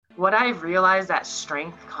What I've realized that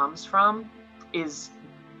strength comes from is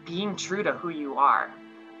being true to who you are.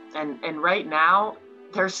 And right now,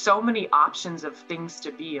 there's so many options of things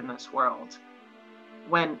to be in this world.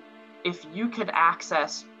 When if you could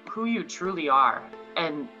access who you truly are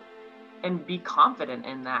and be confident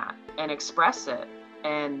in that and express it.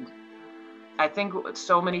 And I think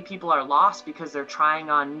so many people are lost because they're trying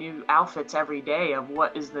on new outfits every day of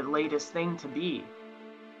what is the latest thing to be.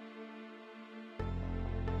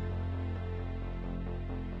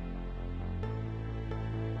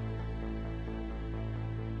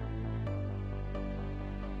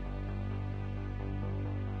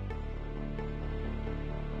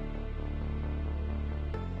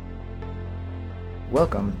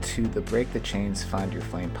 Welcome to the Break the Chains, Find Your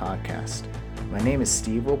Flame podcast. My name is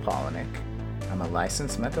Steve Wopolinik. I'm a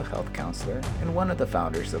licensed mental health counselor and one of the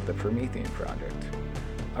founders of the Promethean Project.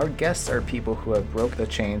 Our guests are people who have broke the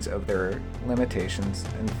chains of their limitations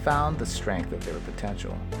and found the strength of their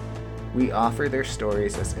potential. We offer their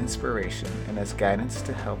stories as inspiration and as guidance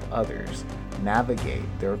to help others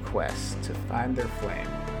navigate their quest to find their flame.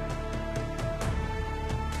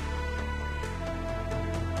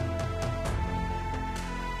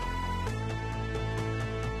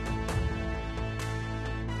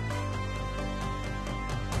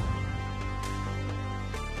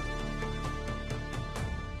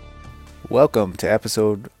 Welcome to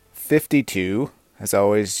episode 52. As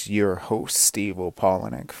always, your host, Steve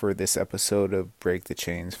Wopolinik, for this episode of Break the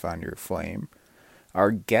Chains, Find Your Flame.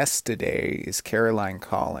 Our guest today is Caroline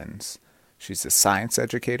Collins. She's a science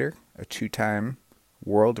educator, a two-time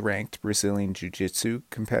world-ranked Brazilian Jiu-Jitsu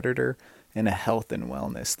competitor, and a health and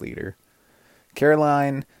wellness leader.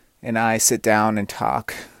 Caroline and I sit down and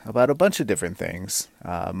talk about a bunch of different things.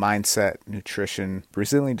 Mindset, nutrition,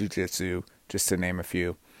 Brazilian Jiu-Jitsu, just to name a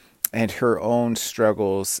few. And her own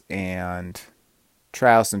struggles and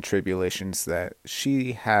trials and tribulations that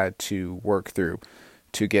she had to work through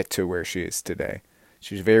to get to where she is today.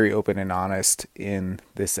 She's very open and honest in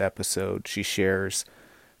this episode. She shares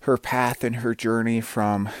her path and her journey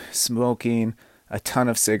from smoking a ton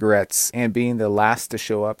of cigarettes and being the last to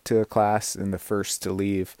show up to a class and the first to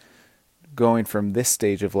leave, going from this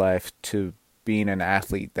stage of life to being an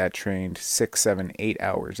athlete that trained 6, 7, 8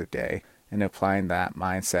 hours a day, and applying that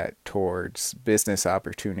mindset towards business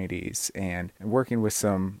opportunities and working with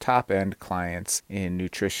some top-end clients in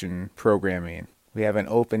nutrition programming. We have an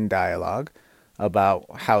open dialogue about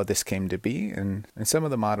how this came to be and some of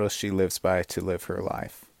the mottos she lives by to live her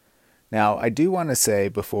life. Now, I do want to say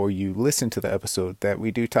before you listen to the episode that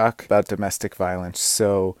we do talk about domestic violence,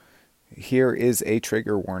 so here is a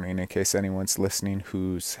trigger warning in case anyone's listening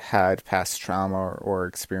who's had past trauma or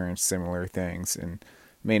experienced similar things and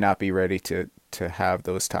may not be ready to have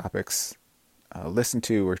those topics listened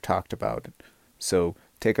to or talked about. So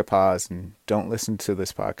take a pause and don't listen to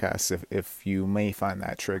this podcast if you may find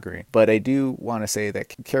that triggering. But I do want to say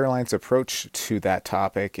that Caroline's approach to that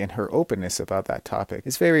topic and her openness about that topic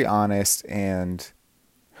is very honest, and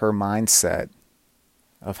her mindset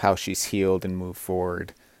of how she's healed and moved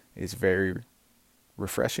forward is very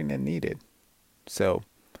refreshing and needed. So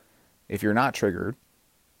if you're not triggered,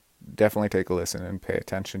 definitely take a listen and pay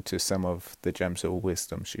attention to some of the gems of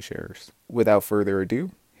wisdom she shares. Without further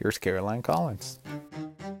ado, here's Caroline Collins.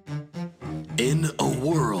 In a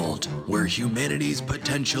world where humanity's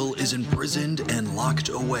potential is imprisoned and locked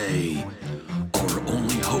away, our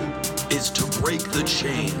only hope is to break the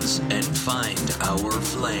chains and find our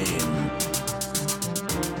flame.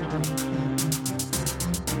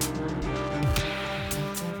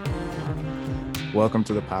 Welcome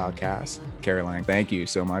to the podcast, Caroline. Thank you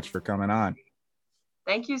so much for coming on.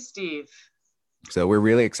 Thank you, Steve. So we're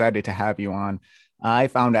really excited to have you on. I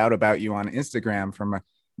found out about you on Instagram from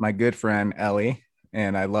my good friend, Ellie,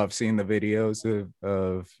 and I love seeing the videos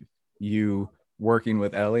of you working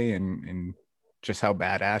with Ellie and just how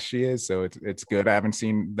badass she is. So it's good. I haven't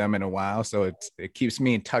seen them in a while, so it keeps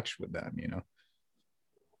me in touch with them, you know.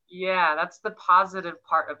 Yeah, that's the positive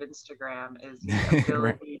part of Instagram is the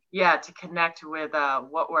ability, right, to connect with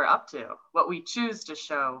what we're up to, what we choose to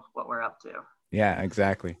show what we're up to. Yeah,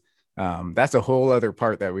 exactly. That's a whole other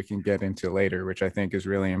part that we can get into later, which I think is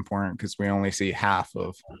really important because we only see half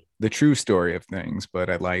of the true story of things. But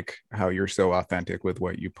I like how you're so authentic with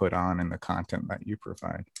what you put on and the content that you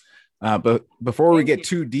provide. But before we get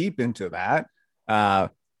too deep into that,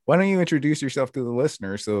 why don't you introduce yourself to the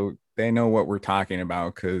listeners so they know what we're talking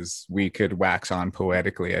about? Because we could wax on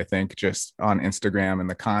poetically, I think, just on Instagram and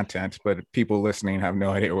the content, but people listening have no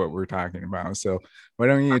idea what we're talking about. So why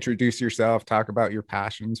don't you introduce yourself, talk about your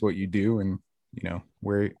passions, what you do, and you know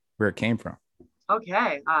where it came from.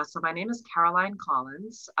 Okay, so my name is Caroline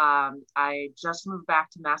Collins. I just moved back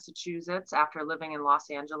to Massachusetts after living in Los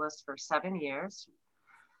Angeles for 7 years.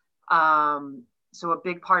 So a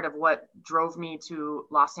big part of what drove me to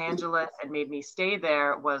Los Angeles and made me stay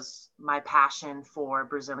there was my passion for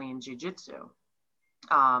Brazilian Jiu-Jitsu.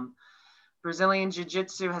 Um, Brazilian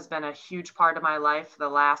Jiu-Jitsu has been a huge part of my life for the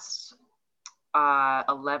last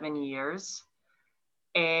 11 years.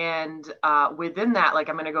 And within that, like,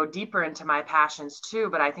 I'm going to go deeper into my passions too,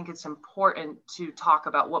 but I think it's important to talk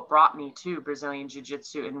about what brought me to Brazilian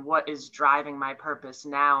Jiu-Jitsu and what is driving my purpose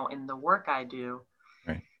now in the work I do.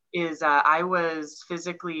 Right. Is I was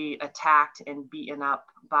physically attacked and beaten up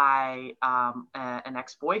by an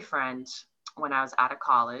ex-boyfriend when I was out of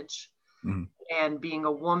college. Mm-hmm. And being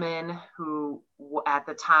a woman who at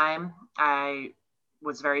the time I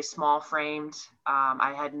was very small framed,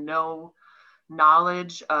 I had no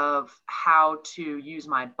knowledge of how to use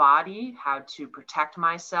my body, how to protect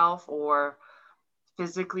myself or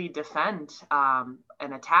physically defend an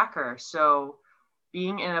attacker. So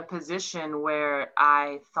being in a position where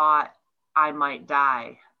I thought I might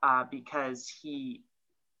die because he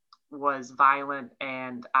was violent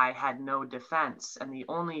and I had no defense. And the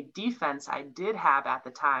only defense I did have at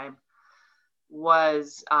the time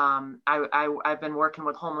was I've been working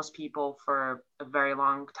with homeless people for a very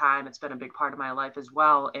long time. It's been a big part of my life as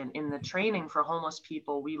well. And in the training for homeless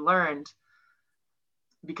people, we learned,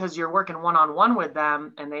 because you're working one-on-one with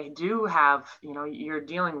them and they do have, you're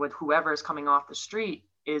dealing with whoever is coming off the street,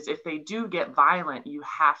 is if they do get violent, you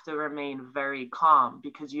have to remain very calm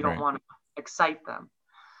because you don't want to excite them.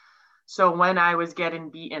 So when I was getting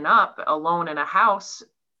beaten up alone in a house,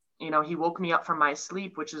 he woke me up from my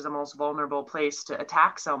sleep, which is the most vulnerable place to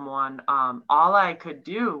attack someone. All I could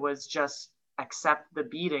do was just accept the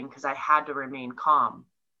beating because I had to remain calm.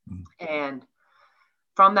 Mm-hmm. And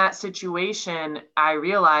from that situation, I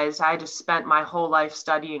realized I just spent my whole life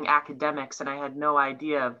studying academics and I had no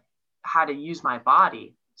idea how to use my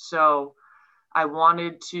body. So I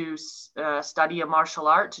wanted to study a martial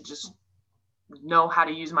art to just know how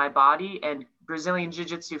to use my body, and Brazilian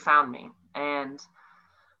Jiu-Jitsu found me. And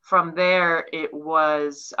from there, it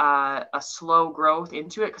was a slow growth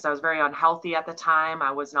into it because I was very unhealthy at the time.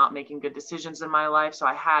 I was not making good decisions in my life. So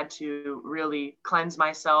I had to really cleanse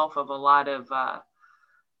myself of a lot of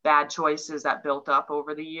bad choices that built up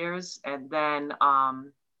over the years. And then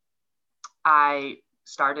I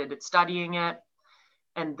started studying it.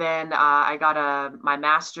 And then I got my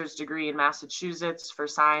master's degree in Massachusetts for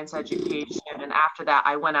science education. And after that,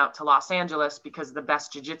 I went out to Los Angeles because the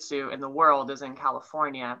best jiu-jitsu in the world is in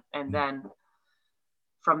California. And then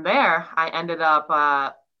from there, I ended up,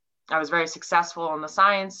 I was very successful in the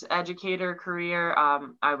science educator career.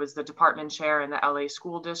 I was the department chair in the LA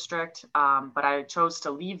school district, but I chose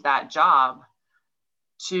to leave that job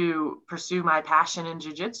to pursue my passion in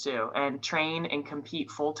jiu-jitsu and train and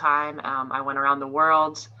compete full-time. I went around the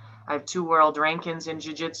world. I have 2 world rankings in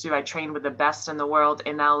jiu-jitsu. I trained with the best in the world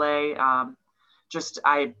in LA.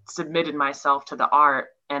 I submitted myself to the art.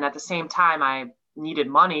 And at the same time, I needed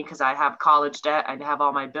money because I have college debt. I have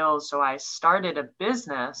all my bills. So I started a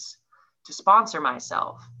business to sponsor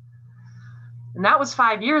myself. And that was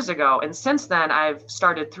 5 years ago. And since then, I've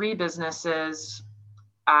started 3 businesses.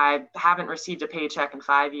 I haven't received a paycheck in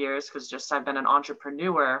 5 years because I've been an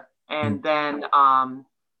entrepreneur. And then, from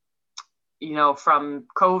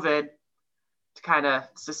COVID, to kind of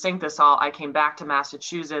succinct this all, I came back to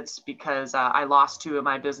Massachusetts because I lost 2 of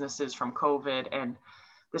my businesses from COVID. And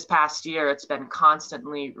this past year, it's been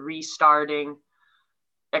constantly restarting,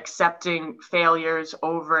 accepting failures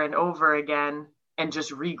over and over again, and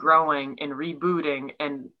just regrowing and rebooting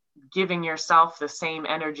and giving yourself the same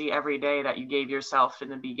energy every day that you gave yourself in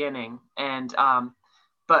the beginning. And,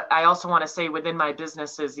 but I also want to say within my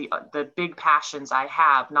businesses, the big passions I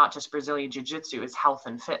have, not just Brazilian Jiu-Jitsu, is health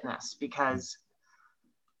and fitness, because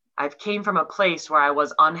I've came from a place where I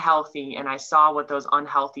was unhealthy and I saw what those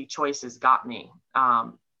unhealthy choices got me.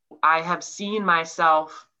 I have seen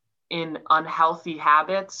myself in unhealthy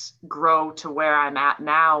habits grow to where I'm at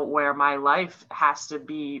now, where my life has to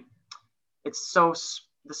be,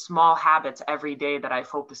 the small habits every day that I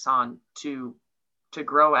focus on to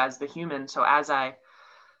grow as the human. So as I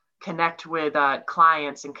connect with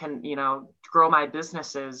clients and can, grow my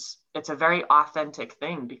businesses, it's a very authentic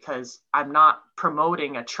thing because I'm not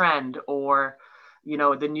promoting a trend or,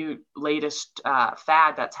 the new latest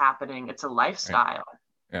fad that's happening. It's a lifestyle.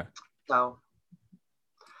 Yeah. So.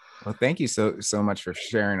 Well, thank you so much for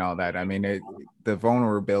sharing all that. I mean, the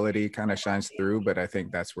vulnerability kind of shines through, but I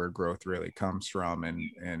think that's where growth really comes from.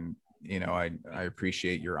 And I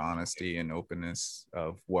appreciate your honesty and openness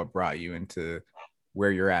of what brought you into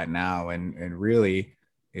where you're at now, and really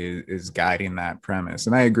is guiding that premise.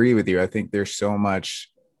 And I agree with you. I think there's so much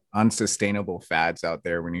unsustainable fads out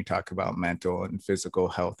there when you talk about mental and physical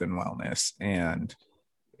health and wellness, and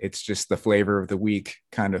it's just the flavor of the week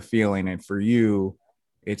kind of feeling. And for you,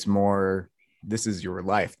 it's more, this is your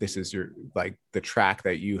life, this is your, like, the track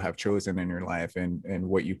that you have chosen in your life, and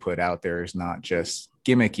what you put out there is not just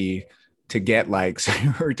gimmicky to get likes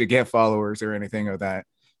or to get followers or anything of that,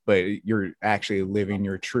 but you're actually living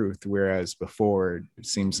your truth, whereas before it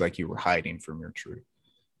seems like you were hiding from your truth,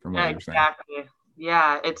 from what Yeah, you're saying. exactly.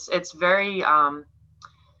 Yeah, it's very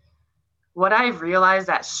what I've realized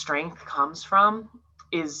that strength comes from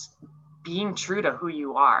is being true to who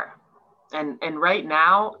you are. And right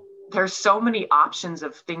now there's so many options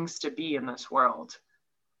of things to be in this world.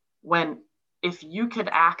 When if you could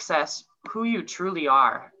access who you truly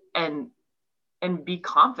are and be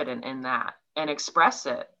confident in that and express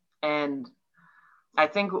it. And I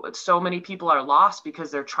think so many people are lost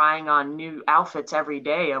because they're trying on new outfits every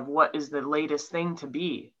day of what is the latest thing to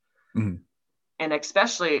be. Mhm. And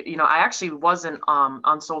especially, I actually wasn't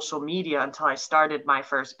on social media until I started my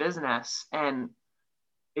first business. And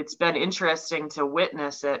it's been interesting to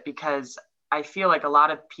witness it because I feel like a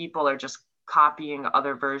lot of people are just copying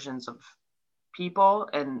other versions of people.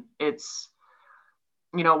 And it's,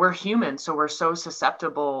 we're human, so we're so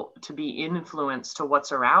susceptible to be influenced to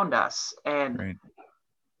what's around us. And, Right.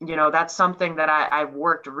 That's something that I've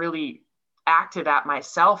worked really active at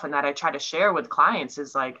myself, and that I try to share with clients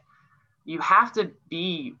is like, you have to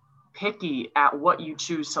be picky at what you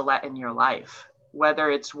choose to let in your life, whether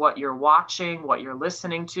it's what you're watching, what you're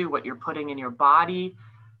listening to, what you're putting in your body,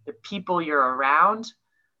 the people you're around.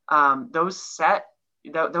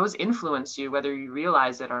 Those influence you, whether you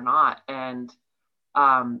realize it or not. And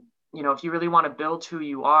if you really want to build who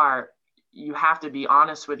you are, you have to be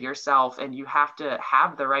honest with yourself, and you have to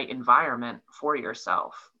have the right environment for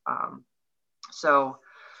yourself. So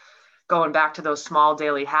going back to those small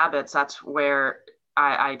daily habits, that's where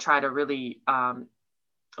I try to really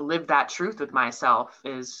live that truth with myself.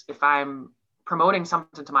 Is if I'm promoting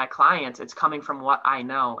something to my clients, it's coming from what I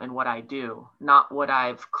know and what I do, not what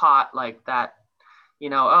I've caught, like that,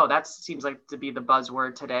 oh, that seems like to be the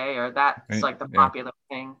buzzword today, or that's Right. like the Yeah. popular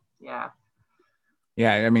thing. Yeah.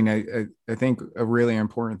 Yeah, I mean, I think a really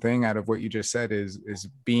important thing out of what you just said is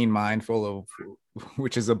being mindful of,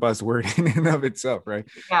 which is a buzzword in and of itself, right?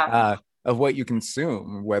 Yeah. Of what you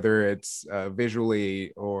consume, whether it's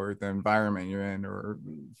visually, or the environment you're in, or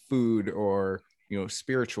food, or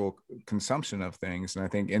spiritual consumption of things. And I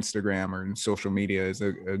think Instagram or social media is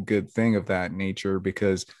a good thing of that nature,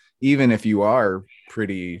 because even if you are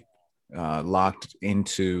pretty locked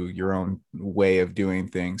into your own way of doing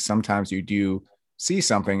things, sometimes you do see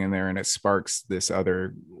something in there and it sparks this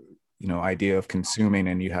other idea of consuming,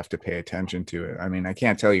 and you have to pay attention to it. I mean, I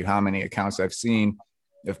can't tell you how many accounts I've seen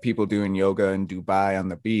of people doing yoga in Dubai on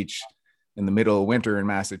the beach in the middle of winter in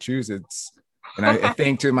Massachusetts, and I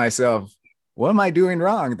think to myself, what am I doing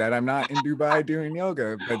wrong that I'm not in Dubai doing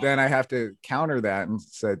yoga? But then I have to counter that and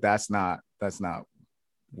say that's not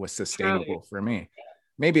what's sustainable Truly. for me.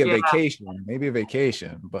 Maybe a Yeah.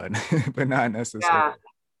 vacation, but but not necessarily,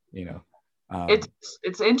 you know.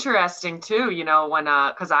 It's interesting too, when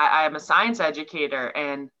because I am a science educator,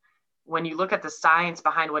 and when you look at the science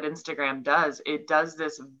behind what Instagram does, it does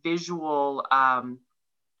this visual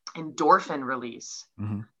endorphin release.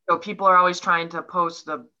 Mm-hmm. So people are always trying to post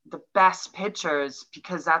the best pictures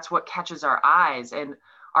because that's what catches our eyes, and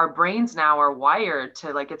our brains now are wired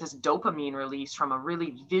to like get this dopamine release from a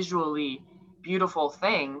really visually beautiful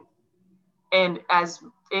thing. And as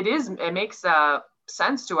it makes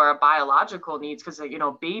sense to our biological needs, because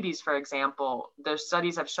babies, for example, their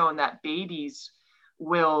studies have shown that babies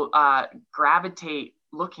will gravitate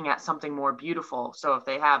looking at something more beautiful. So if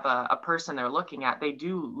they have a person they're looking at, they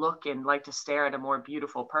do look and like to stare at a more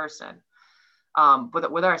beautiful person.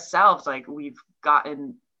 But with ourselves, like, we've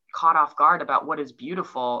gotten caught off guard about what is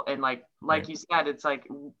beautiful. And like Right. you said, it's like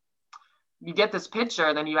you get this picture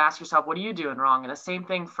and then you ask yourself, what are you doing wrong? And the same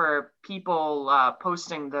thing for people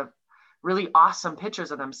posting the really awesome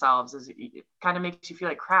pictures of themselves. Is it kind of makes you feel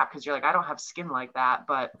like crap, because you're like, I don't have skin like that.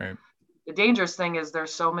 But Right. the dangerous thing is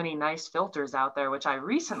there's so many nice filters out there, which I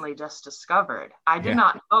recently just discovered. I did Yeah.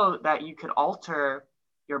 not know that you could alter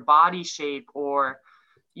your body shape, or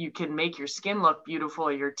you can make your skin look beautiful,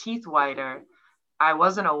 or your teeth whiter. I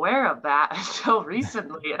wasn't aware of that until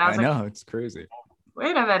recently. And I I was like, know, it's crazy.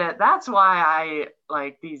 wait a minute, that's why I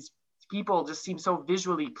like these people just seem so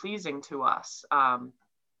visually pleasing to us.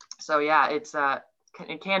 So yeah, it's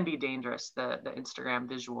it can be dangerous, the Instagram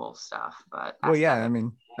visual stuff, but Well, yeah,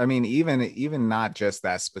 aesthetic. I mean, even not just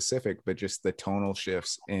that specific, but just the tonal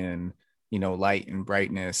shifts in, you know, light and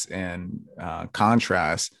brightness and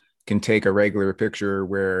contrast can take a regular picture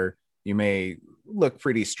where you may look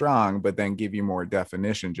pretty strong, but then give you more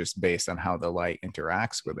definition just based on how the light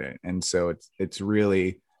interacts with it. And so it's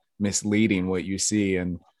really misleading what you see.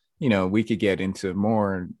 And you know, we could get into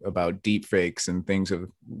more about deep fakes and things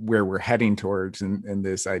of where we're heading towards and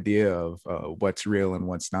this idea of what's real and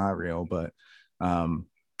what's not real. But um,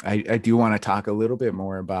 I do want to talk a little bit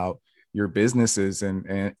more about your businesses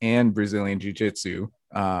and Brazilian Jiu-Jitsu.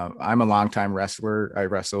 I'm a longtime wrestler. I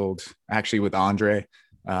wrestled actually with Andre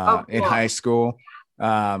Oh, in cool. high school.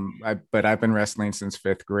 But I've been wrestling since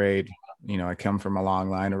fifth grade. You know, I come from a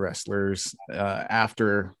long line of wrestlers.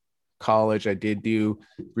 After college, I did do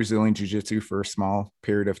Brazilian Jiu-Jitsu for a small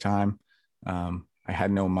period of time. I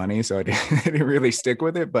had no money, so I didn't really stick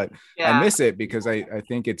with it, but I Yeah. miss it because I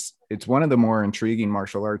think it's one of the more intriguing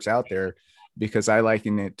martial arts out there, because I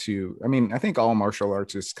liken it to, I mean, I think all martial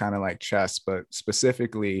arts is kind of like chess, but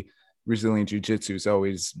specifically Brazilian Jiu-Jitsu has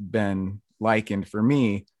always been likened for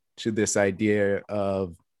me to this idea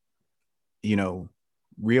of, you know,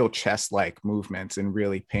 real chess like movements and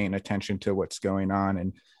really paying attention to what's going on.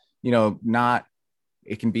 And, you know, not,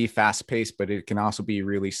 it can be fast paced, but it can also be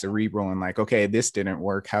really cerebral and like, okay, this didn't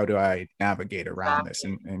work. How do I navigate around this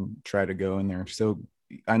Exactly. and try to go in there? So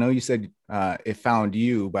I know you said it found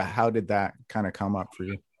you, but how did that kind of come up for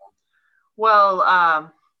you? Well, I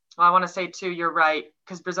want to say too, you're right,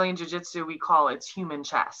 because Brazilian Jiu Jitsu, we call it's human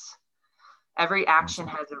chess. Every action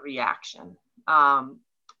Awesome. has a reaction. Um,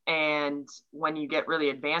 and when you get really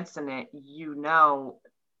advanced in it, you know,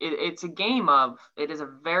 it's a game of, it is a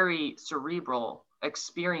very cerebral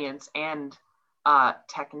experience and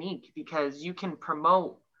technique, because you can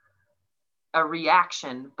promote a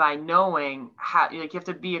reaction by knowing how, like, you have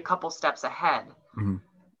to be a couple steps ahead. Mm-hmm.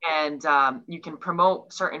 And you can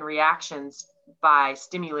promote certain reactions by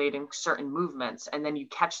stimulating certain movements, and then you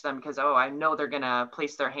catch them because, oh, I know they're going to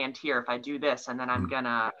place their hand here if I do this, and then I'm Mm-hmm. going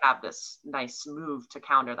to have this nice move to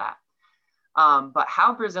counter that. But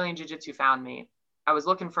how Brazilian Jiu-Jitsu found me, I was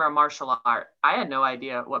looking for a martial art. I had no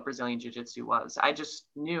idea what Brazilian Jiu-Jitsu was. I just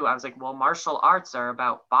knew, I was like, well, martial arts are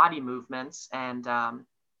about body movements, and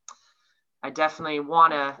I definitely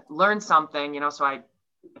want to learn something, you know, so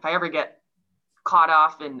if I ever get caught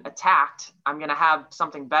off and attacked, I'm going to have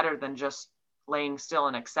something better than just laying still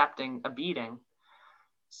and accepting a beating.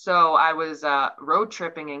 So I was road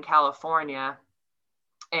tripping in California,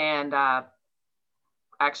 and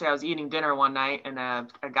actually I was eating dinner one night, and a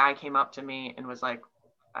guy came up to me and was like,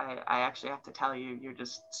 I actually have to tell you, you're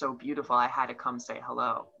just so beautiful. I had to come say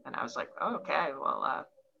hello. And I was like, oh, okay, well,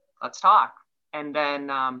 let's talk. And then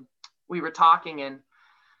we were talking and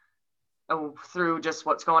through just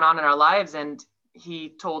what's going on in our lives. And he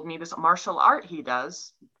told me this martial art he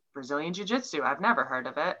does, Brazilian Jiu-Jitsu. I've never heard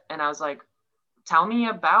of it. And I was like, tell me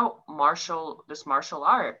about this martial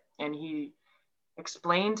art. And he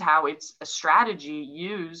explained how it's a strategy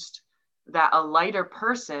used that a lighter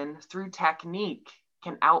person through technique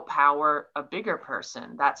can outpower a bigger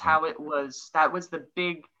person. That's how it was. That was the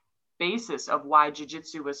big basis of why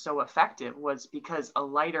jiu-jitsu was so effective, was because a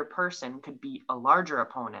lighter person could beat a larger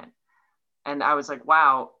opponent. And I was like,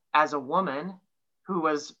 wow, as a woman who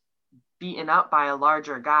was beaten up by a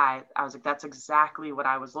larger guy, I was like, that's exactly what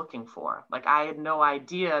I was looking for. Like, I had no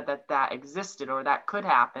idea that that existed or that could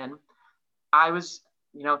happen. I was,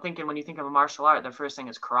 you know, thinking, when you think of a martial art, the first thing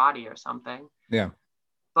is karate or something. Yeah.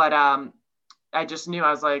 But I just knew, I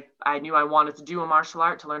was like, I knew I wanted to do a martial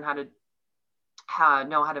art to learn how to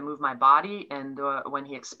know how to move my body. And when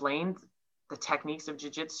he explained the techniques of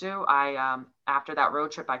jiu-jitsu, I after that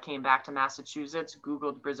road trip, I came back to Massachusetts,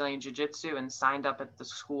 Googled Brazilian Jiu-Jitsu, and signed up at the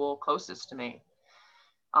school closest to me.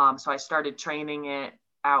 So I started training it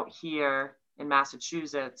out here in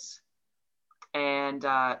Massachusetts. And,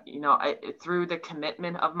 you know, through the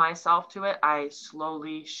commitment of myself to it, I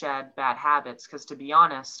slowly shed bad habits. Because to be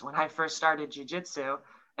honest, when I first started jiu-jitsu,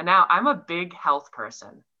 and now I'm a big health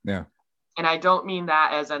person. Yeah. And I don't mean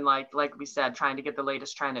that as in like we said, trying to get the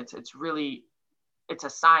latest trend. It's really, it's a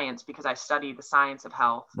science, because I study the science of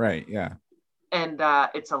health. Right. Yeah. And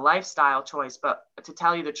it's a lifestyle choice. But to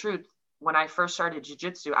tell you the truth, when I first started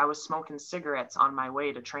jiu-jitsu, I was smoking cigarettes on my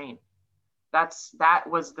way to train. That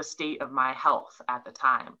was the state of my health at the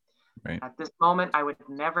time. Right. At this moment, I would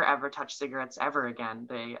never, ever touch cigarettes ever again.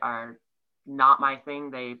 They are not my thing.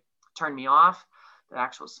 They turn me off, the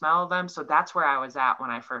actual smell of them. So that's where I was at when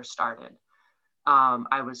I first started.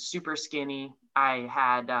 I was super skinny.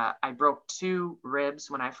 I broke 2 ribs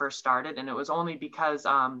when I first started, and it was only because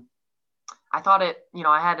I thought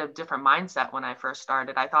I had a different mindset when I first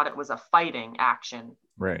started. I thought it was a fighting action.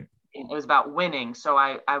 Right. It was about winning. So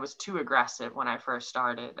I was too aggressive when I first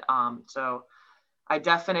started. So I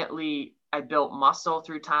built muscle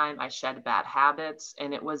through time. I shed bad habits,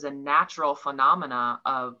 and it was a natural phenomena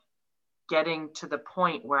of getting to the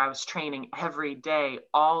point where I was training every day,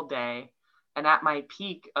 all day. And at my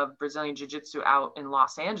peak of Brazilian Jiu-Jitsu out in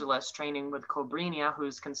Los Angeles, training with Cobrinha,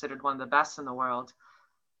 who's considered one of the best in the world,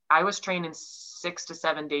 I was training 6 to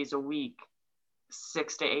 7 days a week,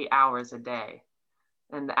 6 to 8 hours a day.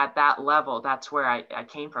 And at that level, that's where I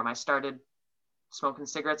came from. I started smoking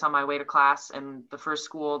cigarettes on my way to class. And the first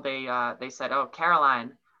school, they said, "Oh,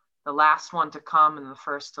 Caroline, the last one to come and the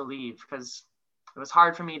first to leave," because it was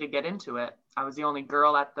hard for me to get into it. I was the only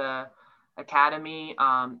girl at the academy.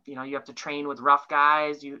 You have to train with rough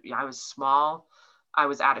guys. I was small. I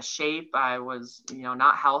was out of shape. I was,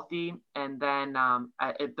 not healthy. And then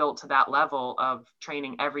it built to that level of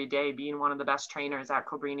training every day, being one of the best trainers at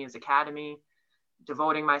Cobrinha's academy,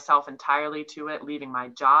 devoting myself entirely to it, leaving my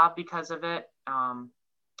job because of it.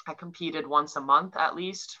 I competed once a month at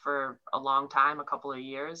least for a long time, a couple of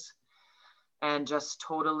years, and just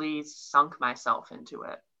totally sunk myself into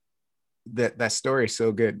it. That story is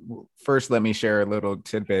so good. First, let me share a little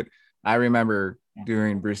tidbit. I remember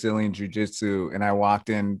doing Brazilian Jiu-Jitsu, and I walked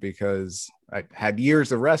in because I had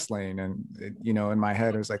years of wrestling, and in my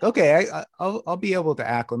head I was like, okay, I'll be able to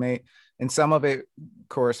acclimate. And some of it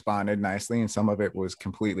corresponded nicely, and some of it was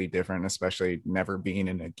completely different, especially never being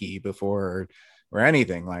in a gi before or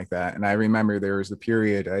anything like that. And I remember there was a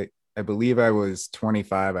period, I believe I was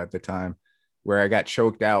 25 at the time, where I got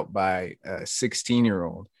choked out by a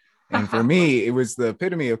 16-year-old. And for me, it was the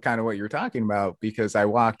epitome of kind of what you're talking about, because I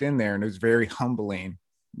walked in there and it was very humbling.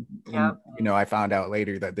 Yep. And, I found out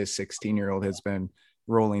later that this 16-year-old has been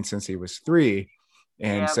rolling since he was 3.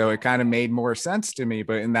 And Yep. so it kind of made more sense to me.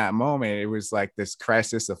 But in that moment, it was like this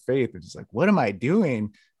crisis of faith. It's like, what am I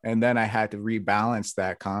doing? And then I had to rebalance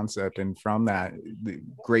that concept. And from that, the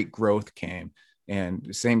great growth came. And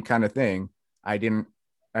the same kind of thing.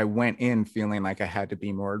 I went in feeling like I had to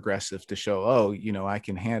be more aggressive to show, I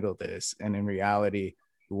can handle this. And in reality,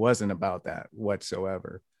 it wasn't about that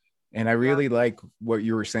whatsoever. And I really like what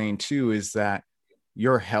you were saying too, is that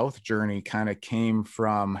your health journey kind of came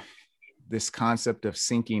from this concept of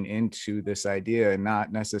sinking into this idea, and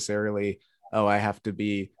not necessarily, I have to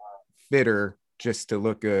be fitter just to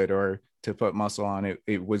look good or to put muscle on it.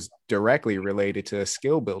 It was directly related to a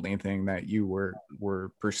skill building thing that you were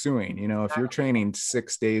pursuing. If you're training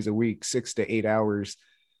 6 days a week, 6 to 8 hours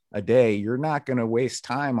a day, you're not going to waste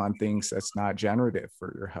time on things that's not generative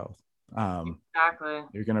for your health. Exactly.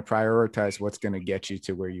 You're going to prioritize what's going to get you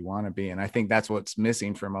to where you want to be. And I think that's what's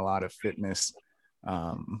missing from a lot of fitness,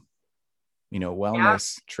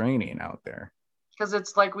 wellness training out there. Because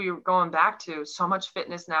it's like we were going back to, so much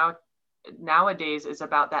fitness nowadays is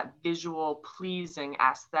about that visual pleasing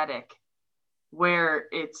aesthetic, where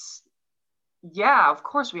it's, of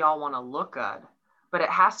course we all want to look good, but it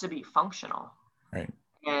has to be functional. Right.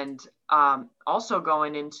 And also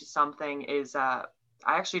going into something is, I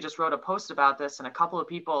actually just wrote a post about this, and a couple of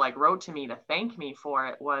people wrote to me to thank me for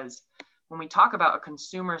it, was when we talk about a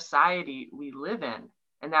consumer society we live in,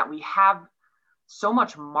 and that we have so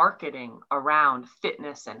much marketing around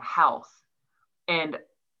fitness and health. And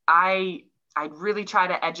I really try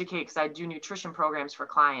to educate, because I do nutrition programs for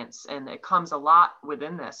clients, and it comes a lot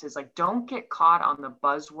within this, is don't get caught on the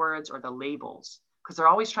buzzwords or the labels, because they're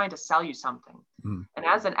always trying to sell you something. And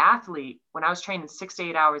as an athlete, when I was training 6 to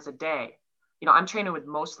 8 hours a day, I'm training with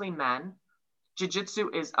mostly men.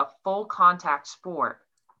 Jiu-jitsu is a full contact sport,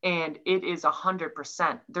 and it is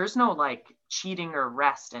 100%. There's no cheating or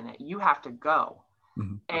rest in it. You have to go.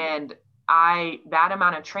 And that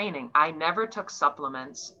amount of training, I never took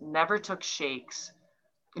supplements, never took shakes,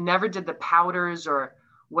 never did the powders or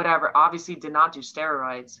whatever, obviously did not do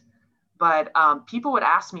steroids. But people would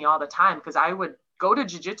ask me all the time, because I would go to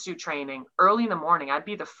jiu-jitsu training early in the morning. I'd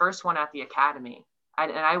be the first one at the academy,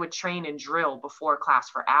 and I would train and drill before class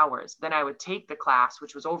for hours. Then I would take the class,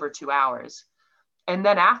 which was over 2 hours. And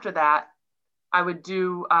then after that, I would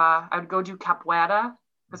go do capoeira,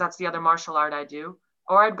 because that's the other martial art I do.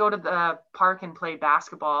 Or I'd go to the park and play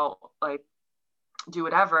basketball, do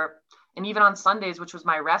whatever. And even on Sundays, which was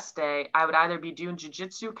my rest day, I would either be doing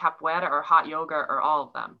jiu-jitsu, capoeira, or hot yoga, or all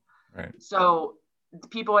of them. Right. So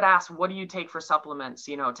people would ask, what do you take for supplements,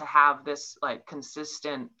 to have this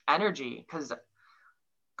consistent energy? Because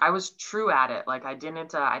I was true at it. Like I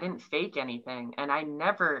didn't fake anything, and I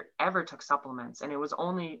never ever took supplements. And it was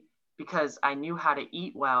only because I knew how to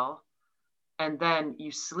eat well, and then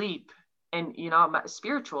you sleep. And my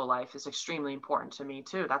spiritual life is extremely important to me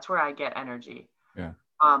too. That's where I get energy. Yeah.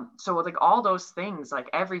 So like all those things, like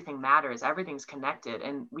everything matters, everything's connected.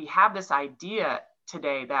 And we have this idea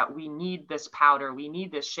today that we need this powder, we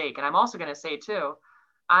need this shake. And I'm also going to say too,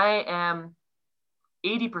 I am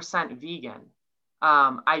 80% vegan.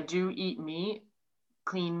 I do eat meat,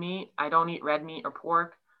 clean meat. I don't eat red meat or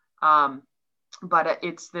pork. But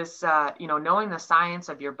it's this, knowing the science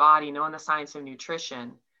of your body, knowing the science of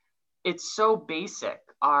nutrition, it's so basic,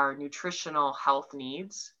 our nutritional health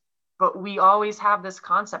needs. But we always have this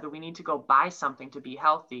concept that we need to go buy something to be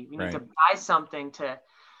healthy. We need to buy something to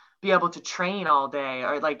be able to train all day.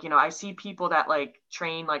 Or like, I see people that like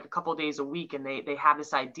train like a couple days a week, and they have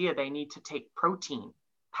this idea they need to take protein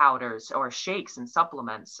powders or shakes and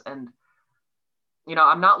supplements. And,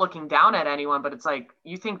 I'm not looking down at anyone, but it's like,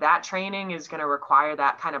 you think that training is going to require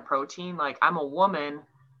that kind of protein? Like, I'm a woman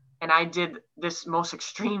and I did this most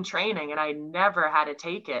extreme training and I never had to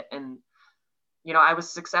take it. And I was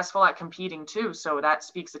successful at competing too. So that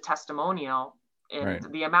speaks a testimonial. And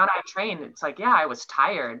the amount I trained, it's like, yeah, I was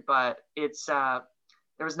tired, but there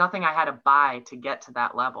was nothing I had to buy to get to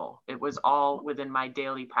that level. It was all within my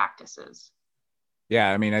daily practices.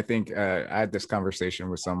 Yeah. I mean, I think I had this conversation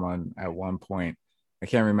with someone at one point. I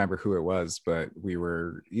can't remember who it was, but we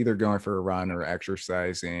were either going for a run or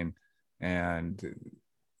exercising. And,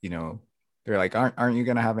 they're like, aren't you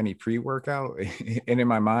going to have any pre-workout? And in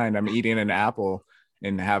my mind, I'm eating an apple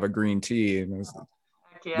and have a green tea. And I was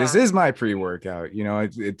like, this is my pre-workout.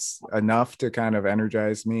 It's enough to kind of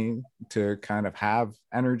energize me to kind of have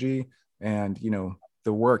energy. And,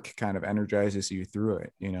 the work kind of energizes you through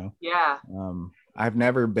it, Yeah. I've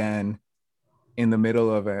never been in the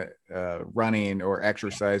middle of a running or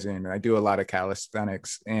exercising. I do a lot of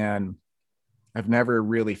calisthenics, and I've never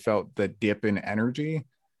really felt the dip in energy.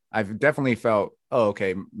 I've definitely felt, oh,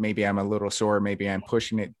 okay, maybe I'm a little sore, maybe I'm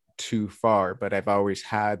pushing it too far, but I've always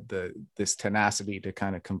had this tenacity to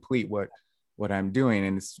kind of complete what I'm doing.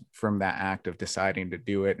 And it's from that act of deciding to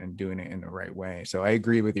do it and doing it in the right way. So I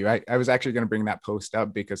agree with you. I was actually going to bring that post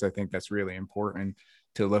up because I think that's really important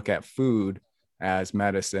to look at food as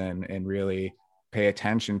medicine and really pay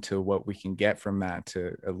attention to what we can get from that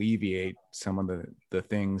to alleviate some of the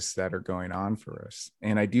things that are going on for us.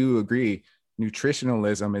 And I do agree,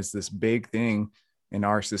 nutritionalism is this big thing in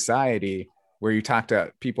our society where you talk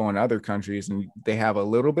to people in other countries and they have a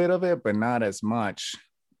little bit of it, but not as much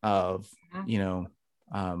of,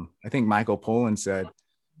 I think Michael Pollan said,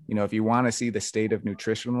 if you want to see the state of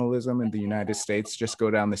nutritionalism in the United States, just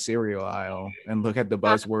go down the cereal aisle and look at the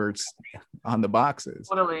buzzwords on the boxes.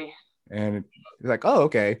 Totally. And it's like, oh,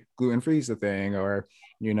 okay, gluten-free is the thing, or,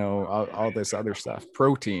 all this other stuff,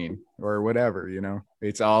 protein or whatever,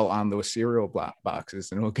 it's all on those cereal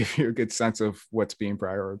boxes, and it'll give you a good sense of what's being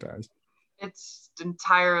prioritized. It's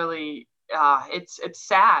entirely, it's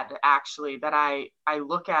sad actually that I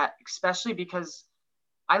look at, especially because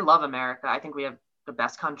I love America. I think we have the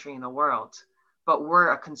best country in the world, but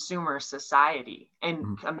we're a consumer society,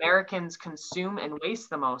 and Americans consume and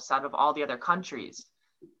waste the most out of all the other countries.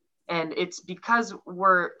 And it's because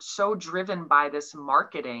we're so driven by this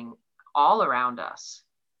marketing all around us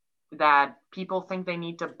that people think they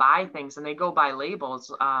need to buy things and they go by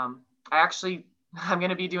labels. I'm going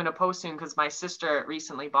to be doing a post soon because my sister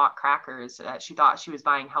recently bought crackers. She thought she was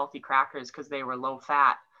buying healthy crackers because they were low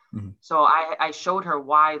fat. So I showed her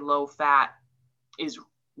why low fat is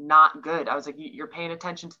not good. I was like, you're paying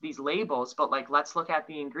attention to these labels, but like, let's look at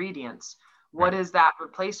the ingredients. What is that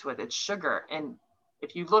replaced with? It's sugar. And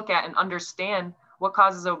if you look at and understand what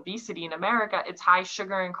causes obesity in America, it's high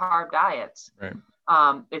sugar and carb diets. Right.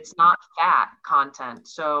 It's not fat content.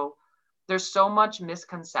 So there's so much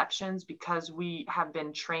misconceptions because we have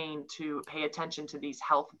been trained to pay attention to these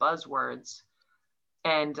health buzzwords.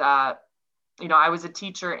 And, I was a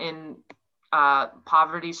teacher in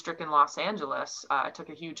poverty-stricken Los Angeles. I took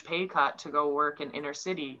a huge pay cut to go work in inner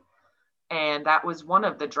city. And that was one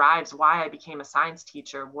of the drives why I became a science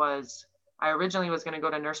teacher. Was I originally was going to go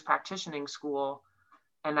to nurse practitioning school,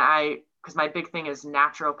 and because my big thing is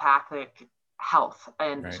naturopathic health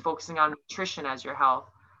and focusing on nutrition as your health.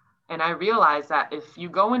 And I realized that if you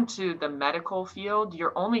go into the medical field,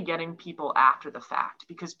 you're only getting people after the fact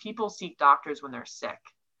because people seek doctors when they're sick.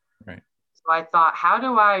 Right. So I thought, how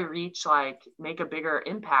do I make a bigger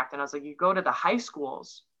impact? And I was like, you go to the high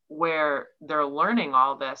schools where they're learning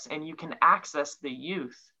all this and you can access the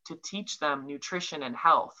youth to teach them nutrition and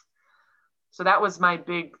health. So that was my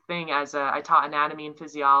big thing. I taught anatomy and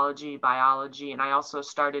physiology, biology, and I also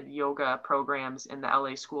started yoga programs in the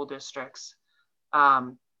LA school districts.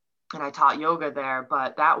 And I taught yoga there,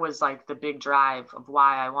 but that was like the big drive of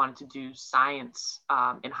why I wanted to do science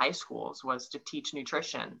in high schools, was to teach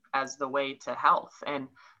nutrition as the way to health. And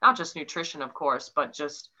not just nutrition, of course, but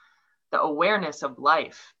just the awareness of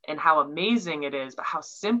life and how amazing it is, but how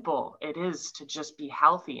simple it is to just be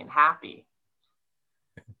healthy and happy.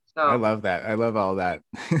 So I love that. I love all that,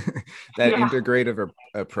 that yeah, integrative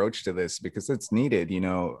approach to this, because it's needed.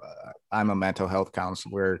 I'm a mental health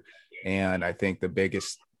counselor, and I think the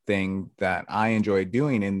biggest thing that I enjoy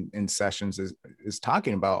doing in sessions is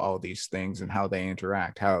talking about all these things and how they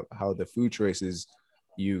interact, how the food choices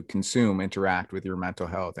you consume interact with your mental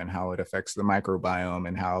health, and how it affects the microbiome,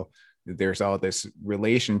 and how there's all this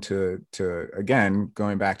relation to again,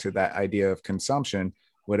 going back to that idea of consumption.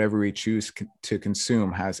 Whatever we choose to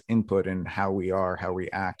consume has input in how we are, how we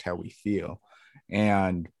act, how we feel.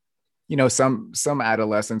 And some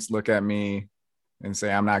adolescents look at me and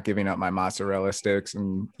say, I'm not giving up my mozzarella sticks.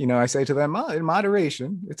 And, I say to them, in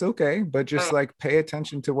moderation, it's okay. But just like pay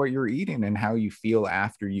attention to what you're eating and how you feel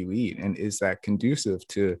after you eat. And is that conducive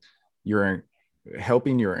to your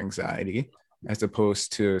helping your anxiety, as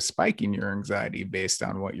opposed to spiking your anxiety based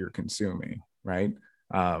on what you're consuming, right?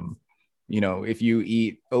 If you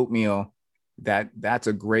eat oatmeal, that's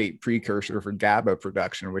a great precursor for GABA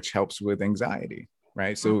production, which helps with anxiety,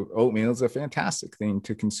 right? So oatmeal is a fantastic thing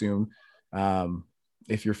to consume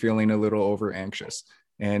if you're feeling a little over anxious,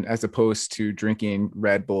 and as opposed to drinking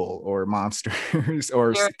Red Bull or Monsters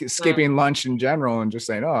or skipping lunch in general and just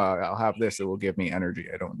saying, oh, I'll have this, it will give me energy,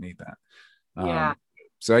 I don't need that. yeah.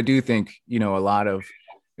 So I do think, a lot of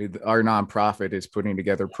our nonprofit is putting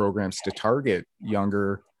together programs to target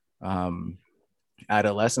younger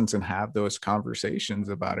adolescents and have those conversations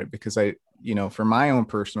about it, because from my own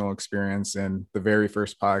personal experience, and the very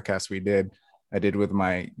first podcast I did with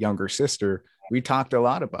my younger sister, we talked a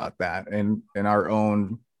lot about that and our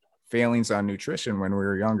own failings on nutrition when we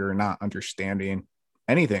were younger, not understanding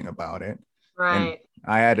anything about it. Right. And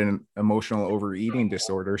I had an emotional overeating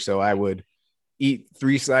disorder, so I would eat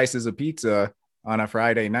 3 slices of pizza on a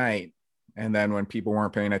Friday night, and then when people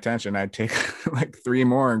weren't paying attention, I'd take like 3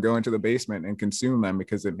 more and go into the basement and consume them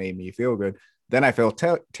because it made me feel good. Then I felt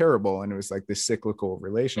terrible. And it was like this cyclical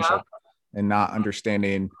relationship, and not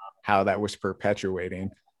understanding how that was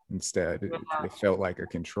perpetuating. Instead, it felt like a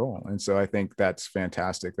control. And so I think that's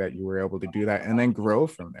fantastic that you were able to do that and then grow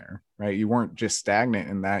from there, right? You weren't just stagnant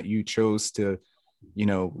in that. You chose to,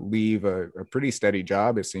 leave a pretty steady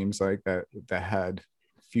job, it seems like, that had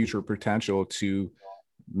future potential to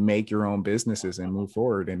make your own businesses and move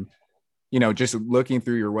forward. And just looking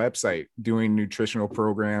through your website, doing nutritional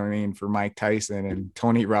programming for Mike Tyson and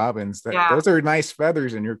Tony Robbins, those are nice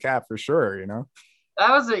feathers in your cap for sure. That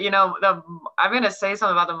was I'm going to say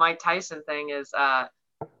something about the Mike Tyson thing is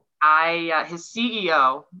his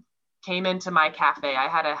CEO came into my cafe. I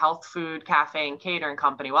had a health food cafe and catering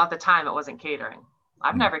company. Well, at the time it wasn't catering.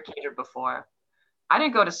 I've never catered before. I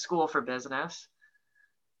didn't go to school for business.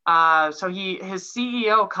 So his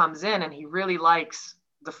CEO comes in and he really likes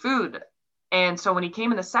the food. And so when he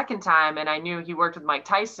came in the second time, and I knew he worked with Mike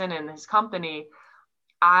Tyson and his company,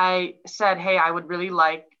 I said, hey, I would really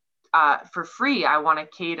like, for free, I want to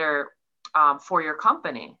cater for your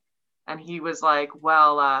company. And he was like,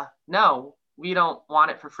 well, no, we don't want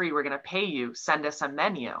it for free. We're going to pay you. Send us a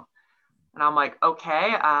menu. And I'm like,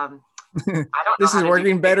 okay. I don't know. This is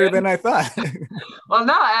working better than I thought. Well,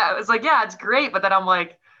 no, I was like, yeah, it's great. But then I'm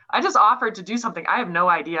like, I just offered to do something I have no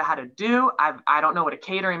idea how to do. I don't know what a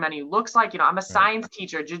catering menu looks like. I'm a science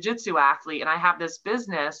teacher, jiu-jitsu athlete, and I have this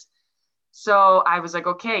business. So I was like,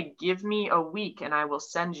 okay, give me a week and I will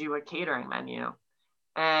send you a catering menu.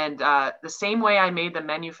 And the same way I made the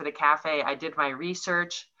menu for the cafe, I did my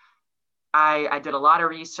research. I did a lot of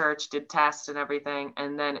research, did tests and everything.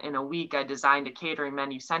 And then in a week, I designed a catering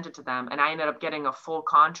menu, sent it to them. And I ended up getting a full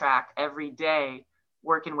contract every day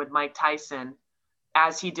working with Mike Tyson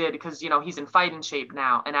as he did, because, he's in fighting shape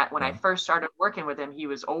now. And when I first started working with him, he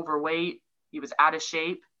was overweight. He was out of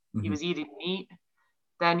shape. Mm-hmm. He was eating meat.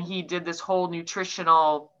 Then he did this whole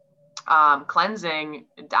nutritional cleansing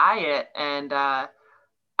diet. And you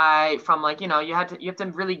have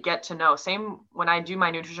to really get to know. Same when I do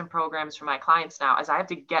my nutrition programs for my clients now, as I have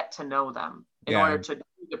to get to know them in order to do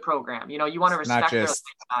the program. You want to respect their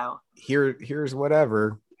lifestyle. Here's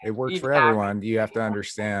whatever. It works for everyone. You have to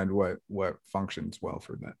understand what functions well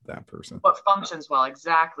for that person. What functions well,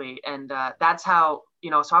 exactly. And that's how,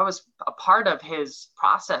 so I was a part of his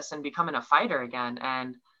process in becoming a fighter again.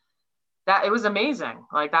 And That it was amazing.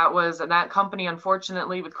 Like that company,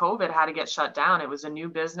 unfortunately, with COVID had to get shut down. It was a new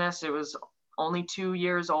business. It was only 2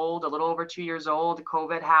 years old, a little over 2 years old.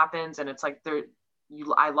 COVID happens, and it's like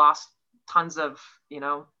I lost tons of,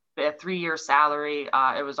 a 3-year salary.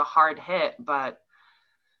 It was a hard hit, but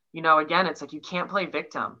again, it's like you can't play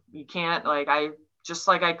victim. You can't I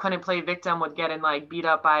couldn't play victim with getting like beat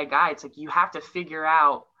up by a guy. It's like you have to figure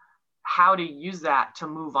out how to use that to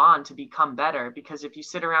move on, to become better. Because if you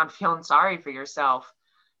sit around feeling sorry for yourself,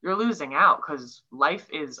 you're losing out, because life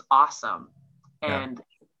is awesome. Yeah. And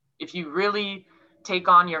if you really take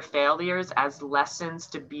on your failures as lessons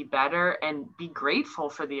to be better and be grateful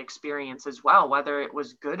for the experience as well, whether it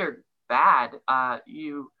was good or bad,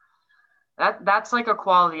 that's like a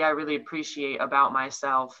quality I really appreciate about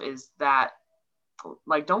myself, is that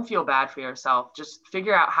like, don't feel bad for yourself. Just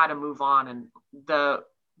figure out how to move on. And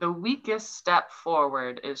the weakest step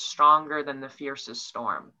forward is stronger than the fiercest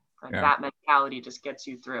storm. Like that mentality just gets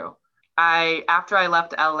you through. After I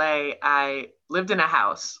left LA, I lived in a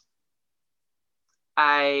house.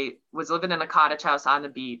 I was living in a cottage house on the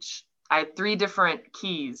beach. I had 3 different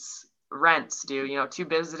rents due, 2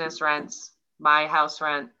 business rents, my house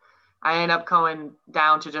rent. I ended up going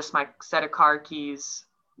down to just my set of car keys,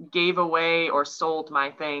 gave away or sold my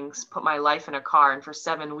things, put my life in a car. And for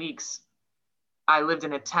 7 weeks, I lived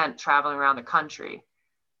in a tent traveling around the country.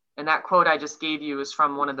 And that quote I just gave you is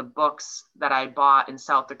from one of the books that I bought in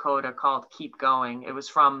South Dakota called Keep Going. It was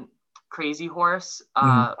from Crazy Horse,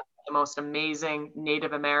 the most amazing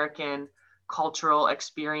Native American cultural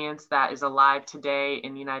experience that is alive today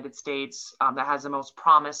in the United States, that has the most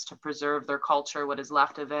promise to preserve their culture, what is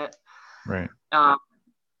left of it. Right.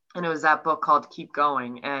 And it was that book called Keep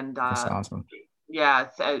Going. And that's awesome. Yeah,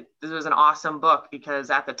 this was an awesome book, because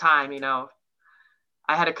at the time,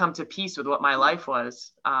 I had to come to peace with what my life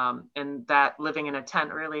was. And that living in a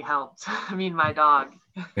tent really helped. I mean, my dog.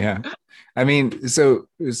 Yeah. I mean, so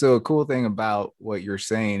a cool thing about what you're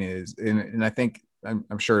saying is, and I think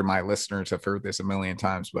I'm sure my listeners have heard this a million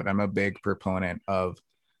times, but I'm a big proponent of,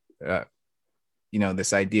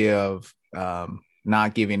 this idea of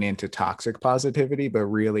not giving into toxic positivity, but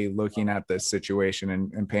really looking at the situation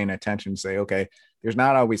and paying attention, say, okay, there's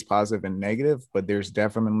not always positive and negative, but there's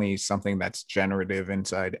definitely something that's generative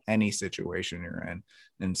inside any situation you're in.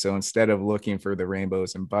 And so instead of looking for the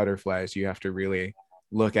rainbows and butterflies, you have to really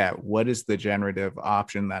look at what is the generative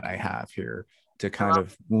option that I have here to kind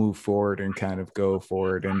of move forward and kind of go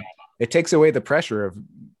forward. And it takes away the pressure of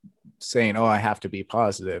saying, oh, I have to be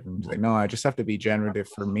positive, and say, no, I just have to be generative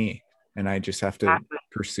for me. And I just have to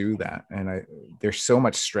pursue that. And there's so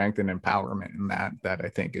much strength and empowerment in that I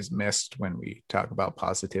think is missed when we talk about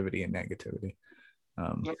positivity and negativity.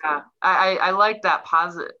 I like that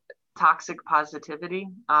toxic positivity.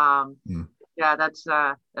 Yeah,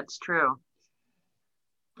 that's true.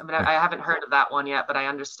 I mean, I haven't heard of that one yet, but I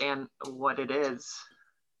understand what it is.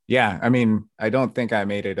 Yeah. I mean, I don't think I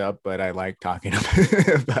made it up, but I like talking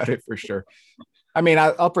about it for sure. I mean,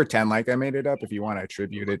 I'll pretend like I made it up if you want to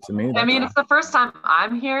attribute it to me. I mean, it's the first time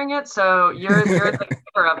I'm hearing it, so you're the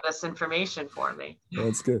giver of this information for me.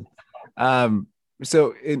 That's good.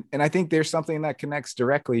 So, and I think there's something that connects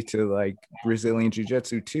directly to like Brazilian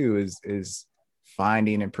Jiu-Jitsu too, is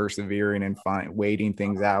finding and persevering and waiting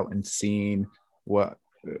things out and seeing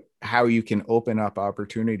how you can open up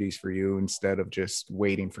opportunities for you instead of just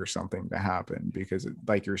waiting for something to happen. Because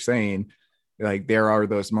like you're saying, like there are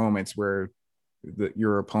those moments where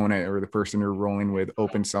your opponent or the person you're rolling with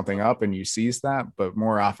opens something up and you seize that, but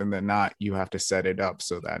more often than not, you have to set it up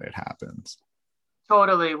so that it happens.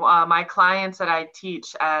 Totally. My clients that I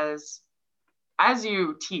teach, as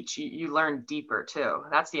you teach, you learn deeper too.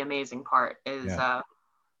 That's the amazing part is,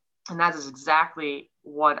 and that is exactly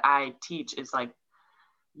what I teach, is like,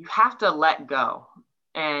 you have to let go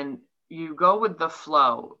and you go with the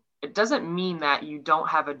flow. It doesn't mean that you don't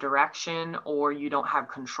have a direction or you don't have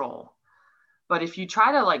control. But if you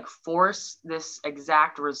try to like force this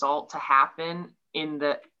exact result to happen in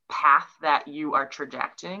the path that you are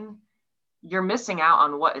trajecting, you're missing out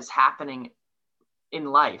on what is happening in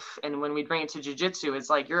life. And when we bring it to jiu-jitsu, it's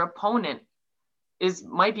like your opponent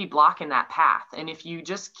might be blocking that path. And if you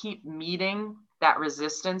just keep meeting that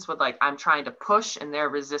resistance with like, I'm trying to push and they're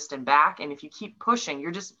resisting back. And if you keep pushing,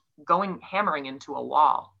 you're just hammering into a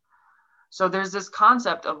wall. So there's this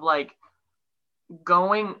concept of like,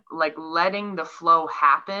 letting the flow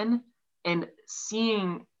happen and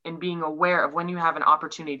seeing and being aware of when you have an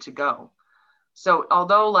opportunity to go. So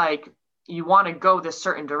although like you want to go this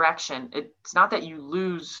certain direction, it's not that you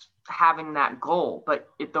lose having that goal, but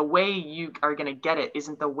the way you are going to get it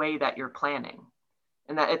isn't the way that you're planning.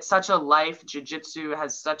 and that it's such a life. Jiu-jitsu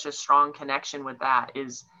has such a strong connection with that.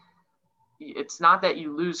 Is it's not that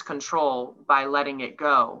you lose control by letting it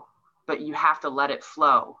go, but you have to let it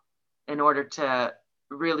flow in order to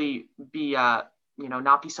really be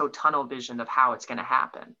not be so tunnel visioned of how it's going to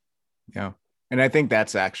happen. Yeah. And I think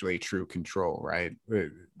that's actually true control, right?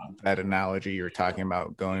 That analogy you're talking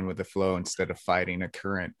about, going with the flow instead of fighting a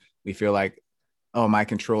current. We feel like, oh, my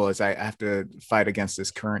control is I have to fight against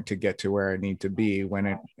this current to get to where I need to be,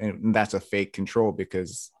 and that's a fake control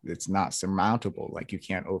because it's not surmountable. Like, you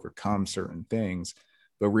can't overcome certain things.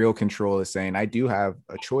 But real control is saying, I do have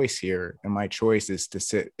a choice here, and my choice is to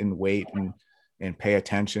sit and wait and pay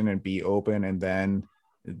attention and be open, and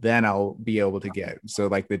then I'll be able to get. So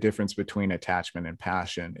like the difference between attachment and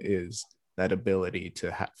passion is that ability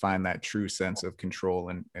to find that true sense of control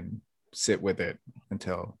and sit with it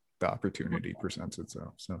until the opportunity presents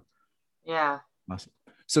itself. So yeah. Awesome.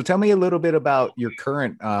 So tell me a little bit about your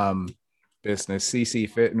current business, CC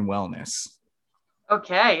Fit and Wellness.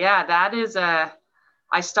 Okay. Yeah, that is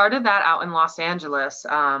I started that out in Los Angeles.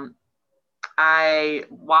 While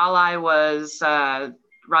I was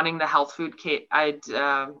running the health food, I'd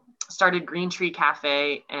started Green Tree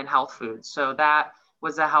Cafe and Health Food. So that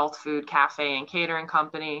was a health food cafe and catering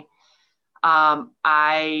company.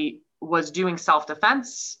 I was doing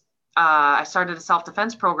self-defense. I started a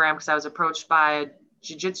self-defense program because I was approached by a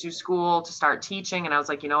jiu-jitsu school to start teaching. And I was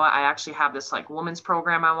like, you know what, I actually have this like women's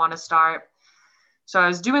program I want to start. So I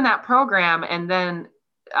was doing that program, and then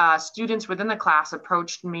students within the class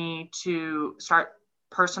approached me to start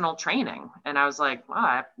personal training. And I was like, well,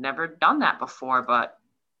 I've never done that before, but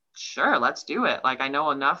sure, let's do it. Like, I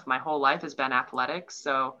know enough. My whole life has been athletics.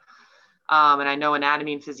 So, and I know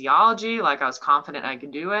anatomy and physiology, like I was confident I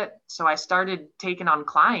could do it. So I started taking on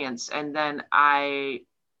clients, and then I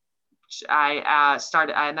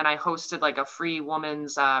hosted like a free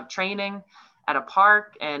women's training at a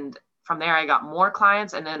park. And from there, I got more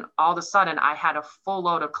clients. And then all of a sudden I had a full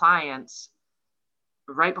load of clients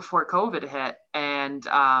right before COVID hit. And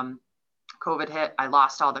COVID hit, I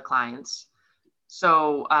lost all the clients.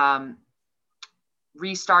 So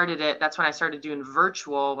restarted it. That's when I started doing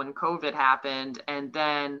virtual when COVID happened. And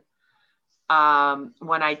then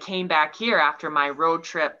when I came back here after my road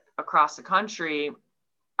trip across the country,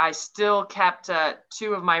 I still kept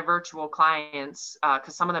 2 of my virtual clients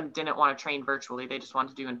because some of them didn't want to train virtually. They just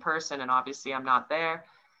wanted to do in person. And obviously I'm not there.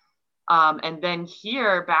 And then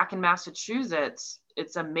here back in Massachusetts,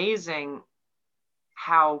 it's amazing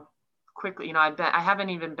how quickly, I haven't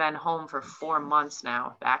even been home for 4 months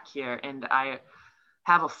now back here. And I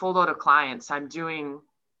have a full load of clients. I'm doing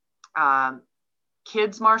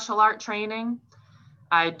kids martial art training.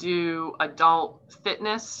 I do adult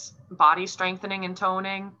fitness, body strengthening and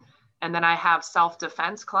toning. And then I have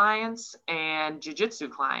self-defense clients and jiu-jitsu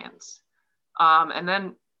clients. And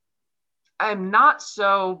then I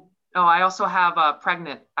also have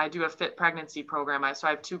I do a fit pregnancy program. So I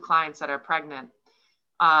have 2 clients that are pregnant.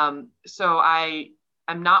 So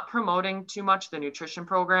I'm not promoting too much the nutrition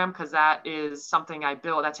program because that is something I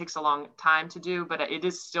built. That takes a long time to do, but it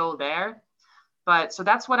is still there. But so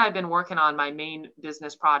that's what I've been working on. My main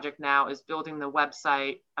business project now is building the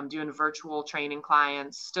website. I'm doing virtual training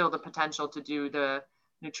clients, still the potential to do the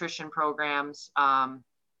nutrition programs. And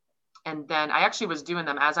then I actually was doing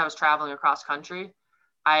them as I was traveling across country.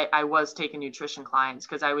 I was taking nutrition clients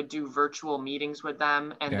because I would do virtual meetings with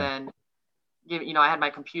them. And then, I had my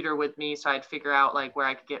computer with me, so I'd figure out like where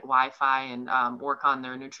I could get Wi-Fi and work on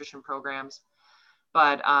their nutrition programs.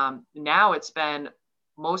 But now it's been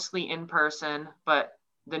mostly in person, but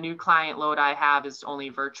the new client load I have is only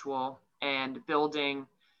virtual, and building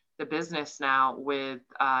the business now with,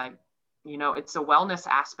 it's a wellness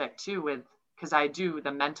aspect too, because I do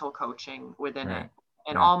the mental coaching within it.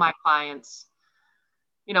 And all my clients,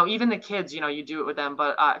 even the kids, you do it with them,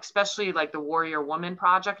 but especially like the Warrior Woman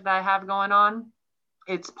project that I have going on,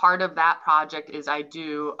 it's part of that project is I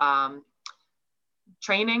do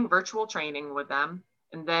virtual training with them.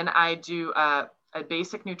 And then I do a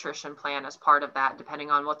basic nutrition plan as part of that,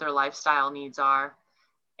 depending on what their lifestyle needs are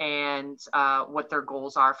and what their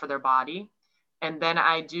goals are for their body. And then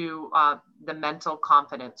I do the mental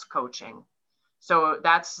confidence coaching. So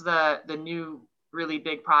that's the new really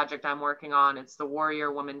big project I'm working on. It's the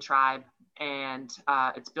Warrior Woman Tribe, and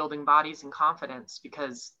it's building bodies and confidence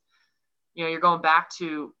because, you're going back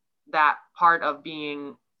to that part of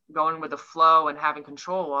going with the flow and having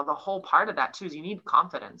control. Well, the whole part of that too is you need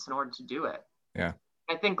confidence in order to do it. Yeah.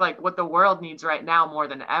 I think like what the world needs right now more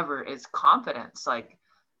than ever is confidence. Like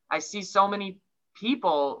I see so many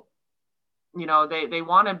people You know, they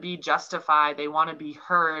want to be justified, they want to be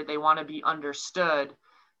heard, they want to be understood,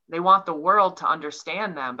 they want the world to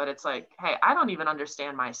understand them. But it's like, hey, I don't even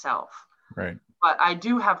understand myself. Right. But I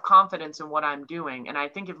do have confidence in what I'm doing. And I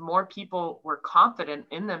think if more people were confident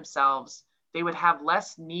in themselves, they would have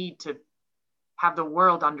less need to have the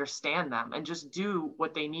world understand them and just do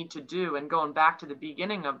what they need to do. And going back to the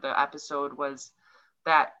beginning of the episode was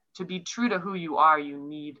that to be true to who you are, you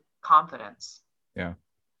need confidence. Yeah.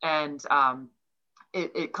 And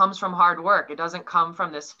it comes from hard work. It doesn't come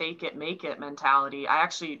from this fake it, make it mentality. I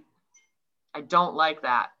don't like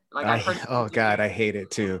that. Like oh God, I hate it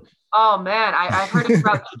too. Oh man, I've heard it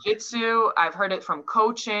from jiu-jitsu. I've heard it from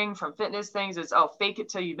coaching, from fitness things. It's, oh, fake it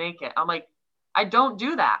till you make it. I'm like, I don't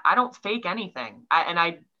do that. I don't fake anything.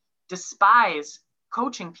 I despise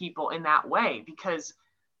coaching people in that way, because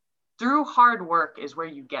through hard work is where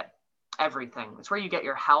you get everything. It's where you get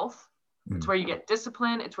your health. It's where you get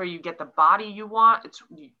discipline. It's where you get the body you want. It's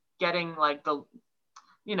getting like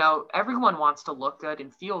everyone wants to look good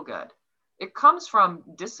and feel good. It comes from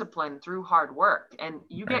discipline through hard work, and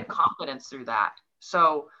you get confidence through that.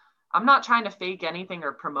 So I'm not trying to fake anything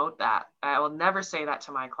or promote that. I will never say that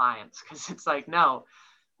to my clients, because it's like, no,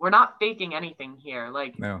 we're not faking anything here.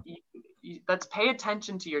 Like, no. Let's pay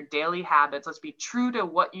attention to your daily habits. Let's be true to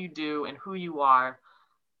what you do and who you are,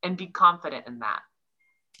 and be confident in that.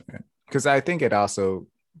 Because I think it also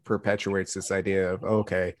perpetuates this idea of,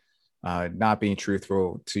 okay, not being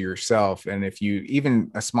truthful to yourself. And if you,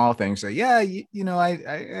 even a small thing, say, yeah, I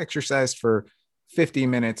exercised for 50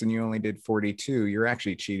 minutes and you only did 42, you're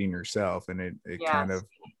actually cheating yourself. And it Yes. kind of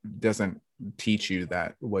doesn't teach you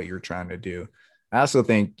that what you're trying to do. I also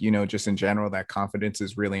think, just in general, that confidence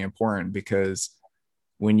is really important, because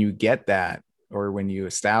when you get that, or when you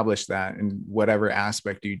establish that in whatever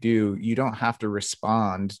aspect you do, you don't have to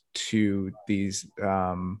respond to these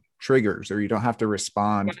triggers, or you don't have to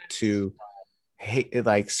respond to hate,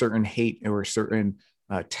 like certain hate or certain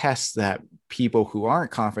tests that people who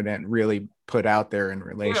aren't confident really put out there in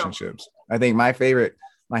relationships. Yeah. I think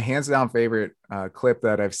my hands down favorite clip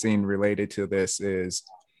that I've seen related to this is,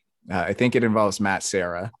 I think it involves Matt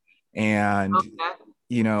Serra. And,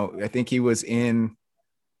 I think he was in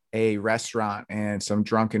a restaurant and some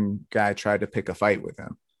drunken guy tried to pick a fight with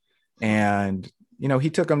him. And, he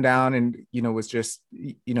took him down and, was just,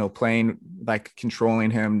 playing, like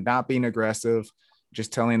controlling him, not being aggressive,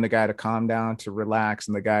 just telling the guy to calm down, to relax.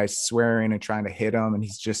 And the guy's swearing and trying to hit him. And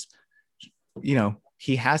he's just,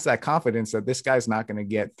 he has that confidence that this guy's not going to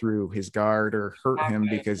get through his guard or hurt him,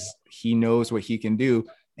 because he knows what he can do.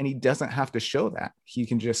 And he doesn't have to show that. He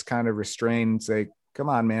can just kind of restrain and say, come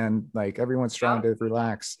on, man, like everyone's trying to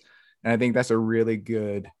relax. And I think that's a really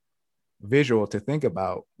good visual to think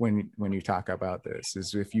about when you talk about this,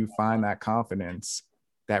 is if you find that confidence,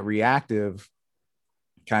 that reactive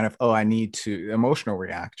kind of, I need to, emotional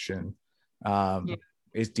reaction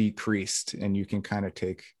is decreased, and you can kind of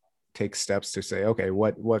take steps to say, okay,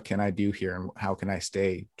 what can I do here, and how can I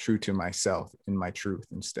stay true to myself in my truth,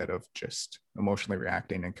 instead of just emotionally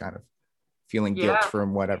reacting and kind of feeling guilt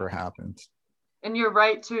from whatever happens. And you're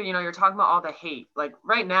right too. You're talking about all the hate. Like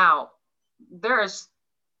right now, there's,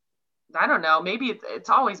 I don't know, maybe it's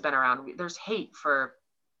always been around. There's hate for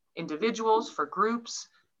individuals, for groups,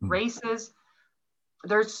 races.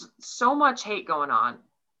 There's so much hate going on,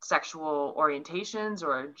 sexual orientations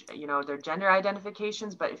or, their gender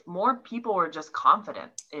identifications. But if more people were just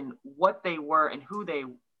confident in what they were and who they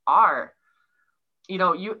are,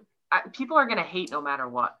 people are going to hate no matter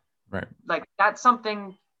what. Right. Like that's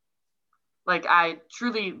something, like I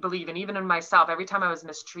truly believe in, even in myself. Every time I was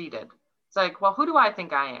mistreated, it's like, well, who do I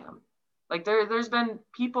think I am? Like there's been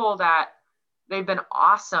people that they've been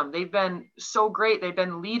awesome. They've been so great. They've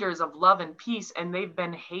been leaders of love and peace, and they've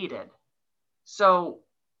been hated. So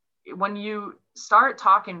when you start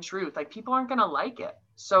talking truth, like people aren't going to like it.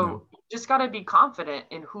 So you just got to be confident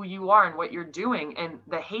in who you are and what you're doing. And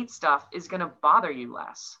the hate stuff is going to bother you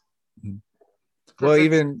less. Well,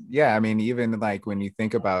 even like when you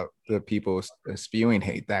think about the people spewing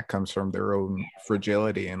hate, that comes from their own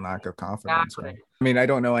fragility and lack of confidence. Exactly. Right? I mean, I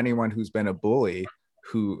don't know anyone who's been a bully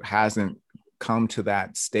who hasn't come to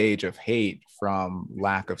that stage of hate from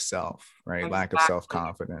lack of self, right? Exactly. Lack of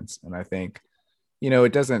self-confidence. And I think,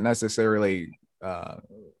 it doesn't necessarily,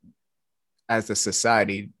 as a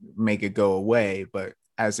society, make it go away, but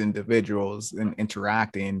as individuals and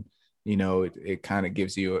interacting, it kind of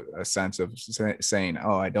gives you a sense of saying,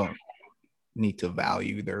 I don't need to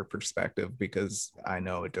value their perspective because I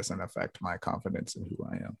know it doesn't affect my confidence in who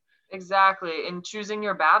I am. Exactly. And choosing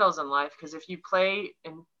your battles in life, because if you play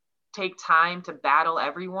and take time to battle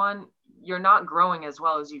everyone, you're not growing as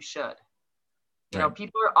well as you should. You know,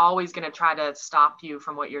 people are always going to try to stop you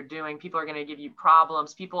from what you're doing. People are going to give you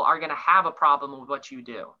problems. People are going to have a problem with what you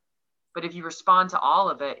do. But if you respond to all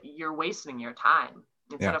of it, you're wasting your time.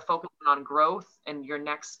 Instead of focusing on growth and your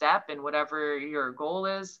next step and whatever your goal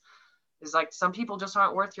is like some people just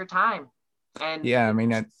aren't worth your time. And yeah, I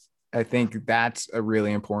mean, I think that's a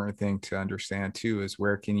really important thing to understand too, is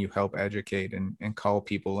where can you help educate and call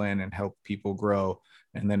people in and help people grow?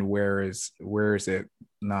 And then where is it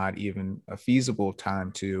not even a feasible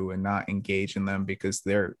time to and not engage in them because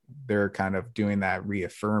they're kind of doing that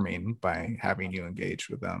reaffirming by having you engage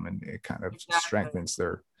with them, and it kind of strengthens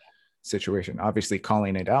their situation. Obviously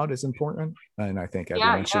calling it out is important, and I think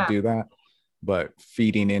everyone should do that, but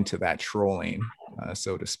feeding into that trolling,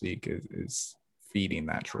 so to speak, is feeding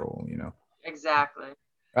that troll, you know. Exactly.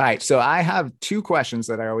 All right, so I have 2 questions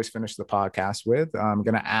that I always finish the podcast with. I'm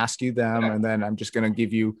going to ask you them, and then I'm just going to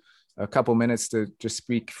give you a couple minutes to just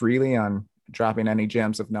speak freely on dropping any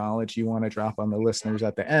gems of knowledge you want to drop on the listeners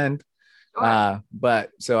at the end. But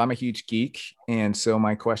so I'm a huge geek, and so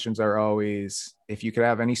my questions are always, if you could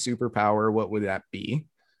have any superpower, what would that be?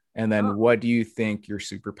 And then what do you think your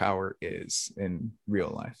superpower is in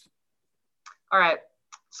real life? All right.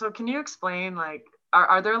 So can you explain, like,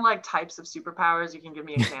 are there like types of superpowers? You can give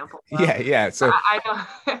me examples. Yeah. So I know.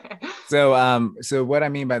 So what I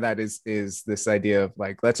mean by that is this idea of,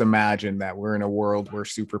 like, let's imagine that we're in a world where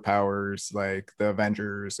superpowers like the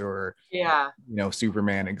Avengers or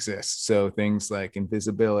Superman exists. So things like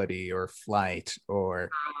invisibility or flight or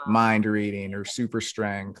mind reading or super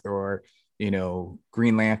strength or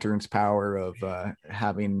Green Lantern's power of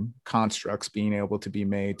having constructs being able to be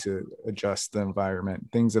made to adjust the environment,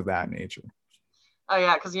 things of that nature. Oh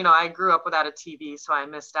yeah, because I grew up without a TV, so I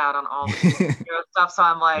missed out on all the stuff. So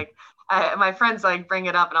I'm like, my friends like bring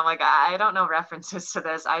it up, and I'm like, I don't know references to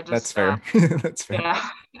this. I just that's fair. That's fair.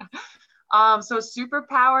 Yeah. So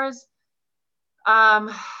superpowers.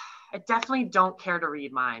 I definitely don't care to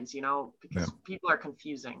read minds, because people are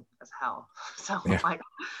confusing as hell. So like,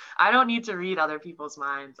 I don't need to read other people's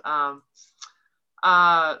minds. If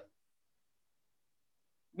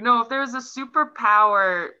there's a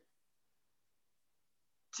superpower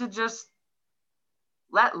to just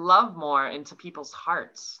let love more into people's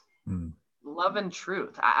hearts, love and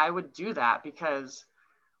truth, I would do that, because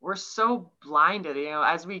we're so blinded,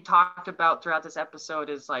 as we talked about throughout this episode,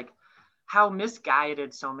 is like how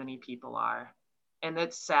misguided so many people are. And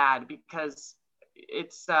it's sad, because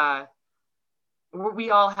it's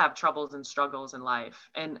we all have troubles and struggles in life.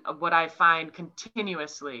 And what I find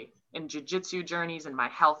continuously in jiu-jitsu journeys and my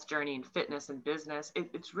health journey and fitness and business,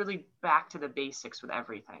 it's really back to the basics with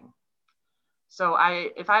everything. So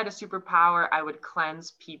if I had a superpower, I would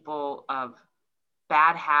cleanse people of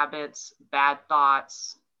bad habits, bad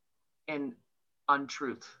thoughts, and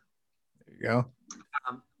untruth. There you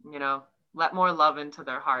go. Let more love into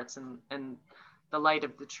their hearts and the light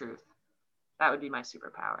of the truth. That would be my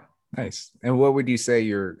superpower. Nice. And what would you say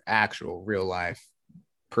your actual real life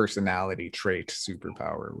personality trait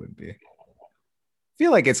superpower would be? I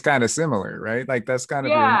feel like it's kind of similar, right? Like that's kind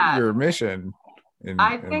of your mission.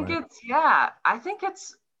 I think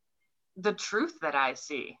it's the truth that I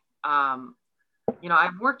see.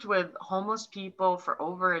 I've worked with homeless people for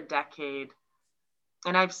over a decade,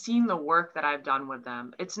 and I've seen the work that I've done with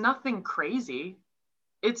them. It's nothing crazy.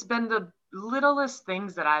 It's been the littlest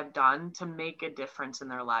things that I've done to make a difference in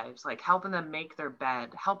their lives, like helping them make their bed,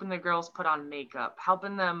 helping the girls put on makeup,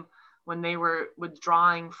 helping them when they were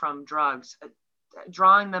withdrawing from drugs,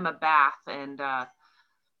 drawing them a bath, and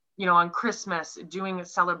on Christmas, doing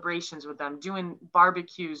celebrations with them, doing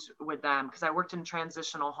barbecues with them, because I worked in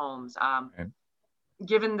transitional homes,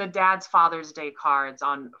 giving the dad's Father's Day cards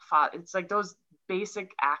on, it's like those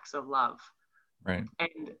basic acts of love. Right.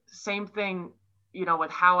 And same thing,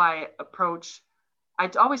 with how I approach, I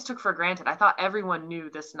always took for granted. I thought everyone knew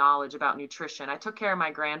this knowledge about nutrition. I took care of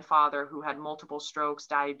my grandfather, who had multiple strokes,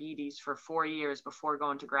 diabetes, for 4 years before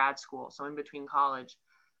going to grad school. So in between college,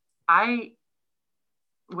 along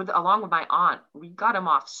with my aunt, we got him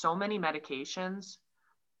off so many medications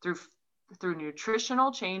through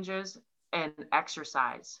nutritional changes and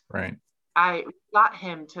exercise. Right. I got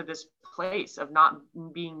him to this place of not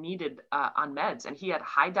being needed on meds. And he had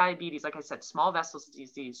high diabetes, like I said, small vessel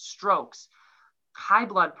disease, strokes, high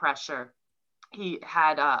blood pressure. He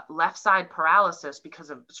had left side paralysis because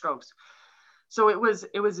of strokes. So it was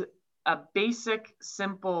a basic,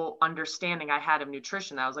 simple understanding I had of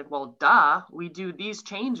nutrition. I was like, well, duh, we do these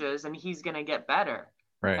changes and he's going to get better.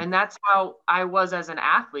 Right. And that's how I was as an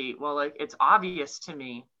athlete. Well, like, it's obvious to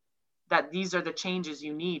me that these are the changes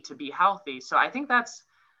you need to be healthy. So I think that's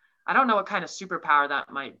I don't know what kind of superpower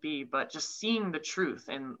that might be, but just seeing the truth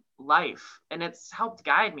in life. And it's helped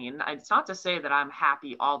guide me. And it's not to say that I'm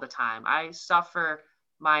happy all the time. I suffer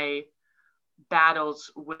my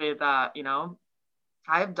battles with, I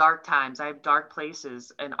have dark times, I have dark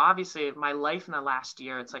places. And obviously, my life in the last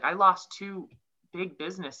year, it's like I lost two big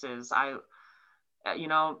businesses. I'm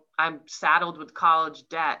saddled with college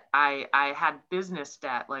debt. I had business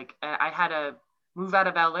debt. Like I had to move out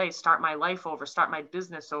of LA, start my life over, start my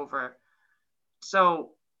business over. So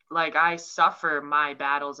like I suffer my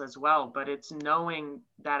battles as well, but it's knowing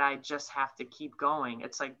that I just have to keep going.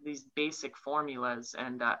 It's like these basic formulas,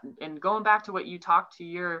 and going back to what you talked to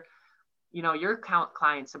your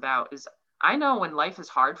clients about is, I know when life is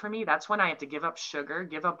hard for me, that's when I have to give up sugar,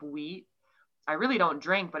 give up wheat. I really don't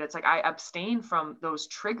drink, but it's like I abstain from those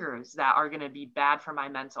triggers that are going to be bad for my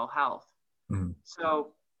mental health. Mhm.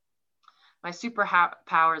 So my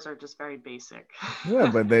superpowers are just very basic. Yeah,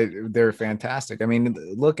 but they're fantastic. I mean,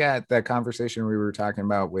 look at that conversation we were talking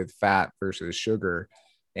about with fat versus sugar,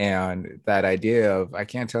 and that idea of, I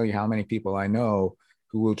can't tell you how many people I know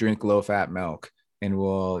who will drink low fat milk and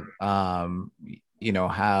will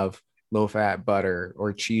have low fat butter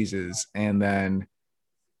or cheeses, and then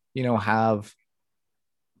have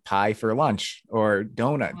pie for lunch, or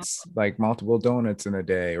donuts, like multiple donuts in a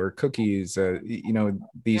day, or cookies, these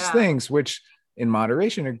Yeah, things, which in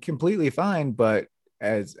moderation are completely fine, but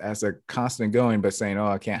as a constant going, but saying, oh,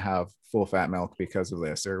 I can't have full fat milk because of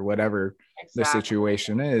this, or whatever the exactly.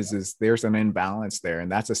 situation is there's an imbalance there.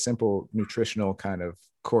 And that's a simple nutritional kind of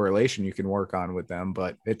correlation you can work on with them,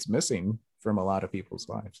 but it's missing from a lot of people's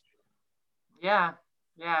lives. Yeah.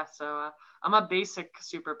 Yeah. So I'm a basic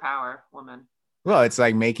superpower woman. Well, it's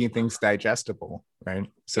like making things digestible,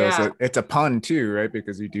 right? So Yeah. it's a pun too, right?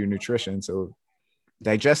 Because you do nutrition. So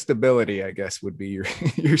digestibility, I guess, would be your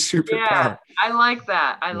your Yeah. superpower. I like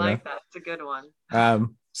that. I Yeah. like that. It's a good one.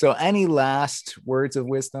 So any last words of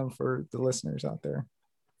wisdom for the listeners out there?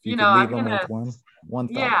 If you could leave I'm them gonna, with one thought.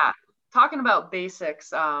 yeah, talking about basics.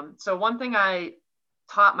 So one thing I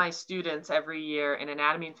taught my students every year in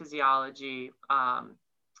anatomy and physiology,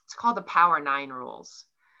 it's called the Power Nine Rules.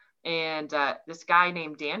 And this guy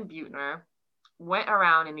named Dan Buettner went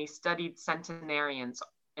around and he studied centenarians.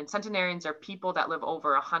 And centenarians are people that live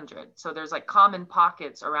over 100. So there's like common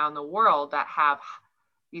pockets around the world that have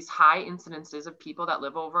these high incidences of people that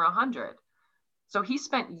live over 100. So he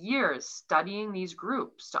spent years studying these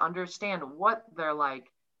groups to understand what they're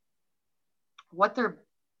like, what their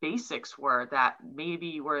basics were that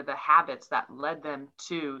maybe were the habits that led them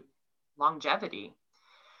to longevity.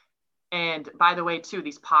 And by the way, too,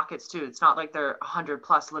 these pockets too, it's not like they're 100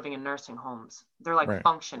 plus living in nursing homes. They're like Right.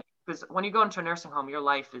 functioning, because when you go into a nursing home, your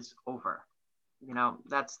life is over.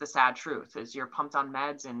 That's the sad truth, is you're pumped on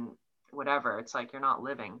meds and whatever. It's like you're not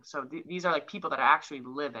living. So these are like people that are actually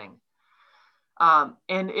living.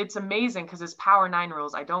 And it's amazing because his Power Nine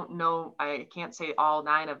rules, I don't know, I can't say all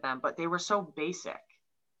nine of them, but they were so basic.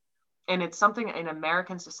 And it's something in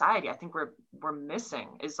American society I think we're missing,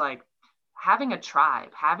 is like having a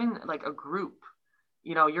tribe, having like a group.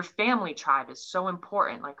 Your family tribe is so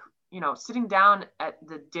important. Like, sitting down at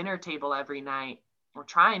the dinner table every night, or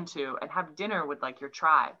trying to, and have dinner with like your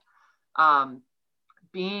tribe.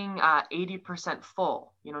 Being 80%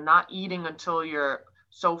 full, not eating until you're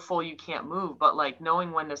so full you can't move, but like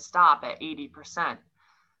knowing when to stop at 80%.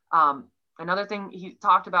 Another thing he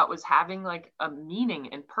talked about was having like a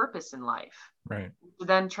meaning and purpose in life. Right.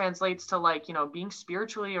 Then translates to like, being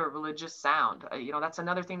spiritually or religious sound. That's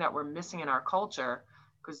another thing that we're missing in our culture,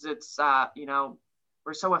 because it's,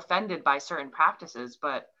 we're so offended by certain practices,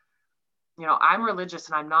 but I'm religious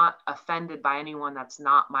and I'm not offended by anyone that's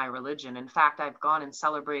not my religion. In fact, I've gone and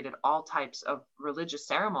celebrated all types of religious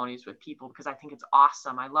ceremonies with people because I think it's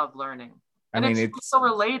awesome. I love learning. I And mean, it's so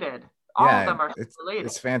related. All of yeah, them are it's related.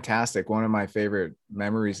 it's fantastic. One of my favorite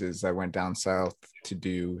memories is I went down south to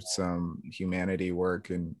do some humanity work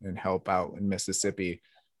and help out in Mississippi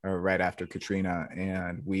right after Katrina,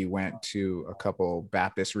 and we went to a couple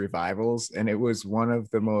Baptist revivals, and it was one of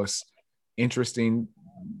the most interesting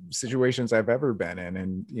situations I've ever been in.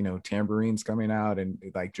 And tambourines coming out and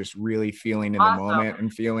like just really feeling in the Awesome. moment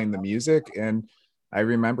and feeling the music, and I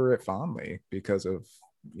remember it fondly because of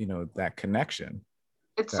that connection.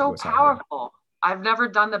 It's That so was happening. powerful. I've never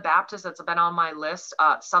done the Baptist that's been on my list.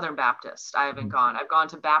 Southern Baptist, I haven't Mhm. gone. I've gone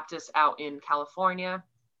to Baptist out in California.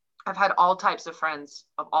 I've had all types of friends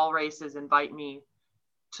of all races invite me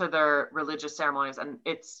to their religious ceremonies, and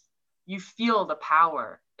you feel the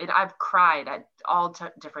power. I've cried at all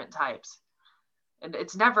different types. and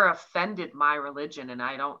it's never offended my religion. And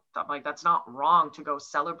I don't like, that's not wrong to go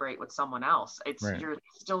celebrate with someone else. It's Right. You're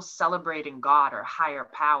still celebrating God or higher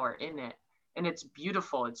power in it. And it's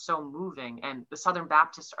beautiful. It's so moving. And the Southern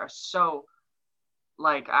Baptists are so,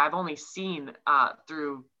 like, I've only seen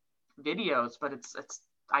through videos, but it's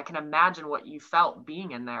I can imagine what you felt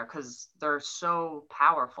being in there, because they're so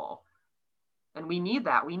powerful. And we need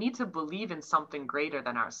that. We need to believe in something greater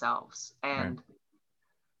than ourselves. And Right.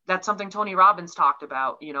 that's something Tony Robbins talked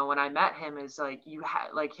about, you know, when I met him, is like,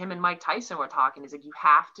 like him and Mike Tyson were talking, is like, you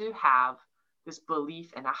have to have this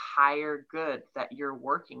belief in a higher good that you're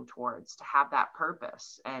working towards to have that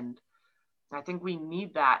purpose. And I think we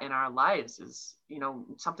need that in our lives, is, you know,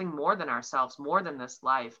 something more than ourselves, more than this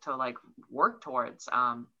life to like work towards.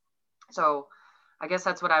 So I guess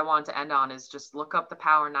that's what I want to end on, is just look up the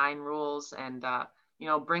Power 9 rules and, you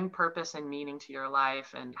know, bring purpose and meaning to your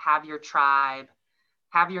life, and have your tribe,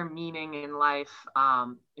 have your meaning in life,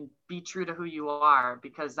 and be true to who you are,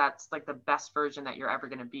 because that's like the best version that you're ever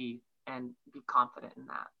going to be, and be confident in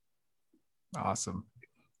that. Awesome.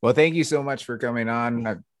 Well, thank you so much for coming on.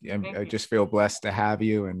 I just feel blessed to have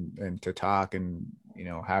you and to talk and, you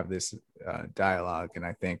know, have this dialogue. And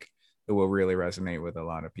I think it will really resonate with a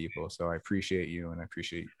lot of people. So I appreciate you, and I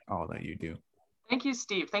appreciate all that you do. Thank you,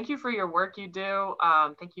 Steve. Thank you for your work you do.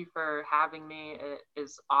 Thank you for having me. It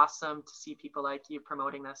is awesome to see people like you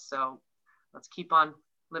promoting this. So let's keep on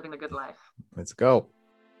living the good life. Let's go.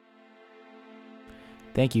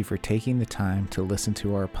 Thank you for taking the time to listen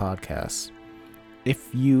to our podcast.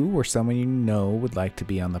 If you or someone you know would like to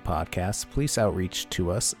be on the podcast, please outreach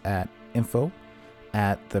to us at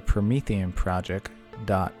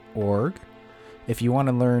info@theprometheanproject.org. If you want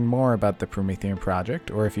to learn more about the Promethean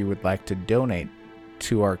Project, or if you would like to donate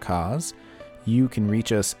to our cause, you can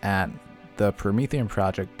reach us at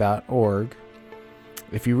theprometheanproject.org.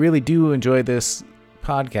 If you really do enjoy this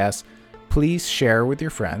podcast, please share with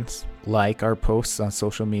your friends, like our posts on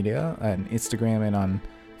social media, on Instagram and on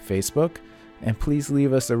Facebook, and please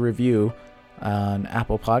leave us a review on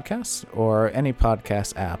Apple Podcasts or any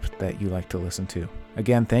podcast app that you like to listen to.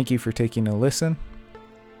 Again, thank you for taking a listen,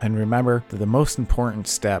 and remember that the most important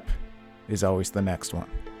step is always the next one.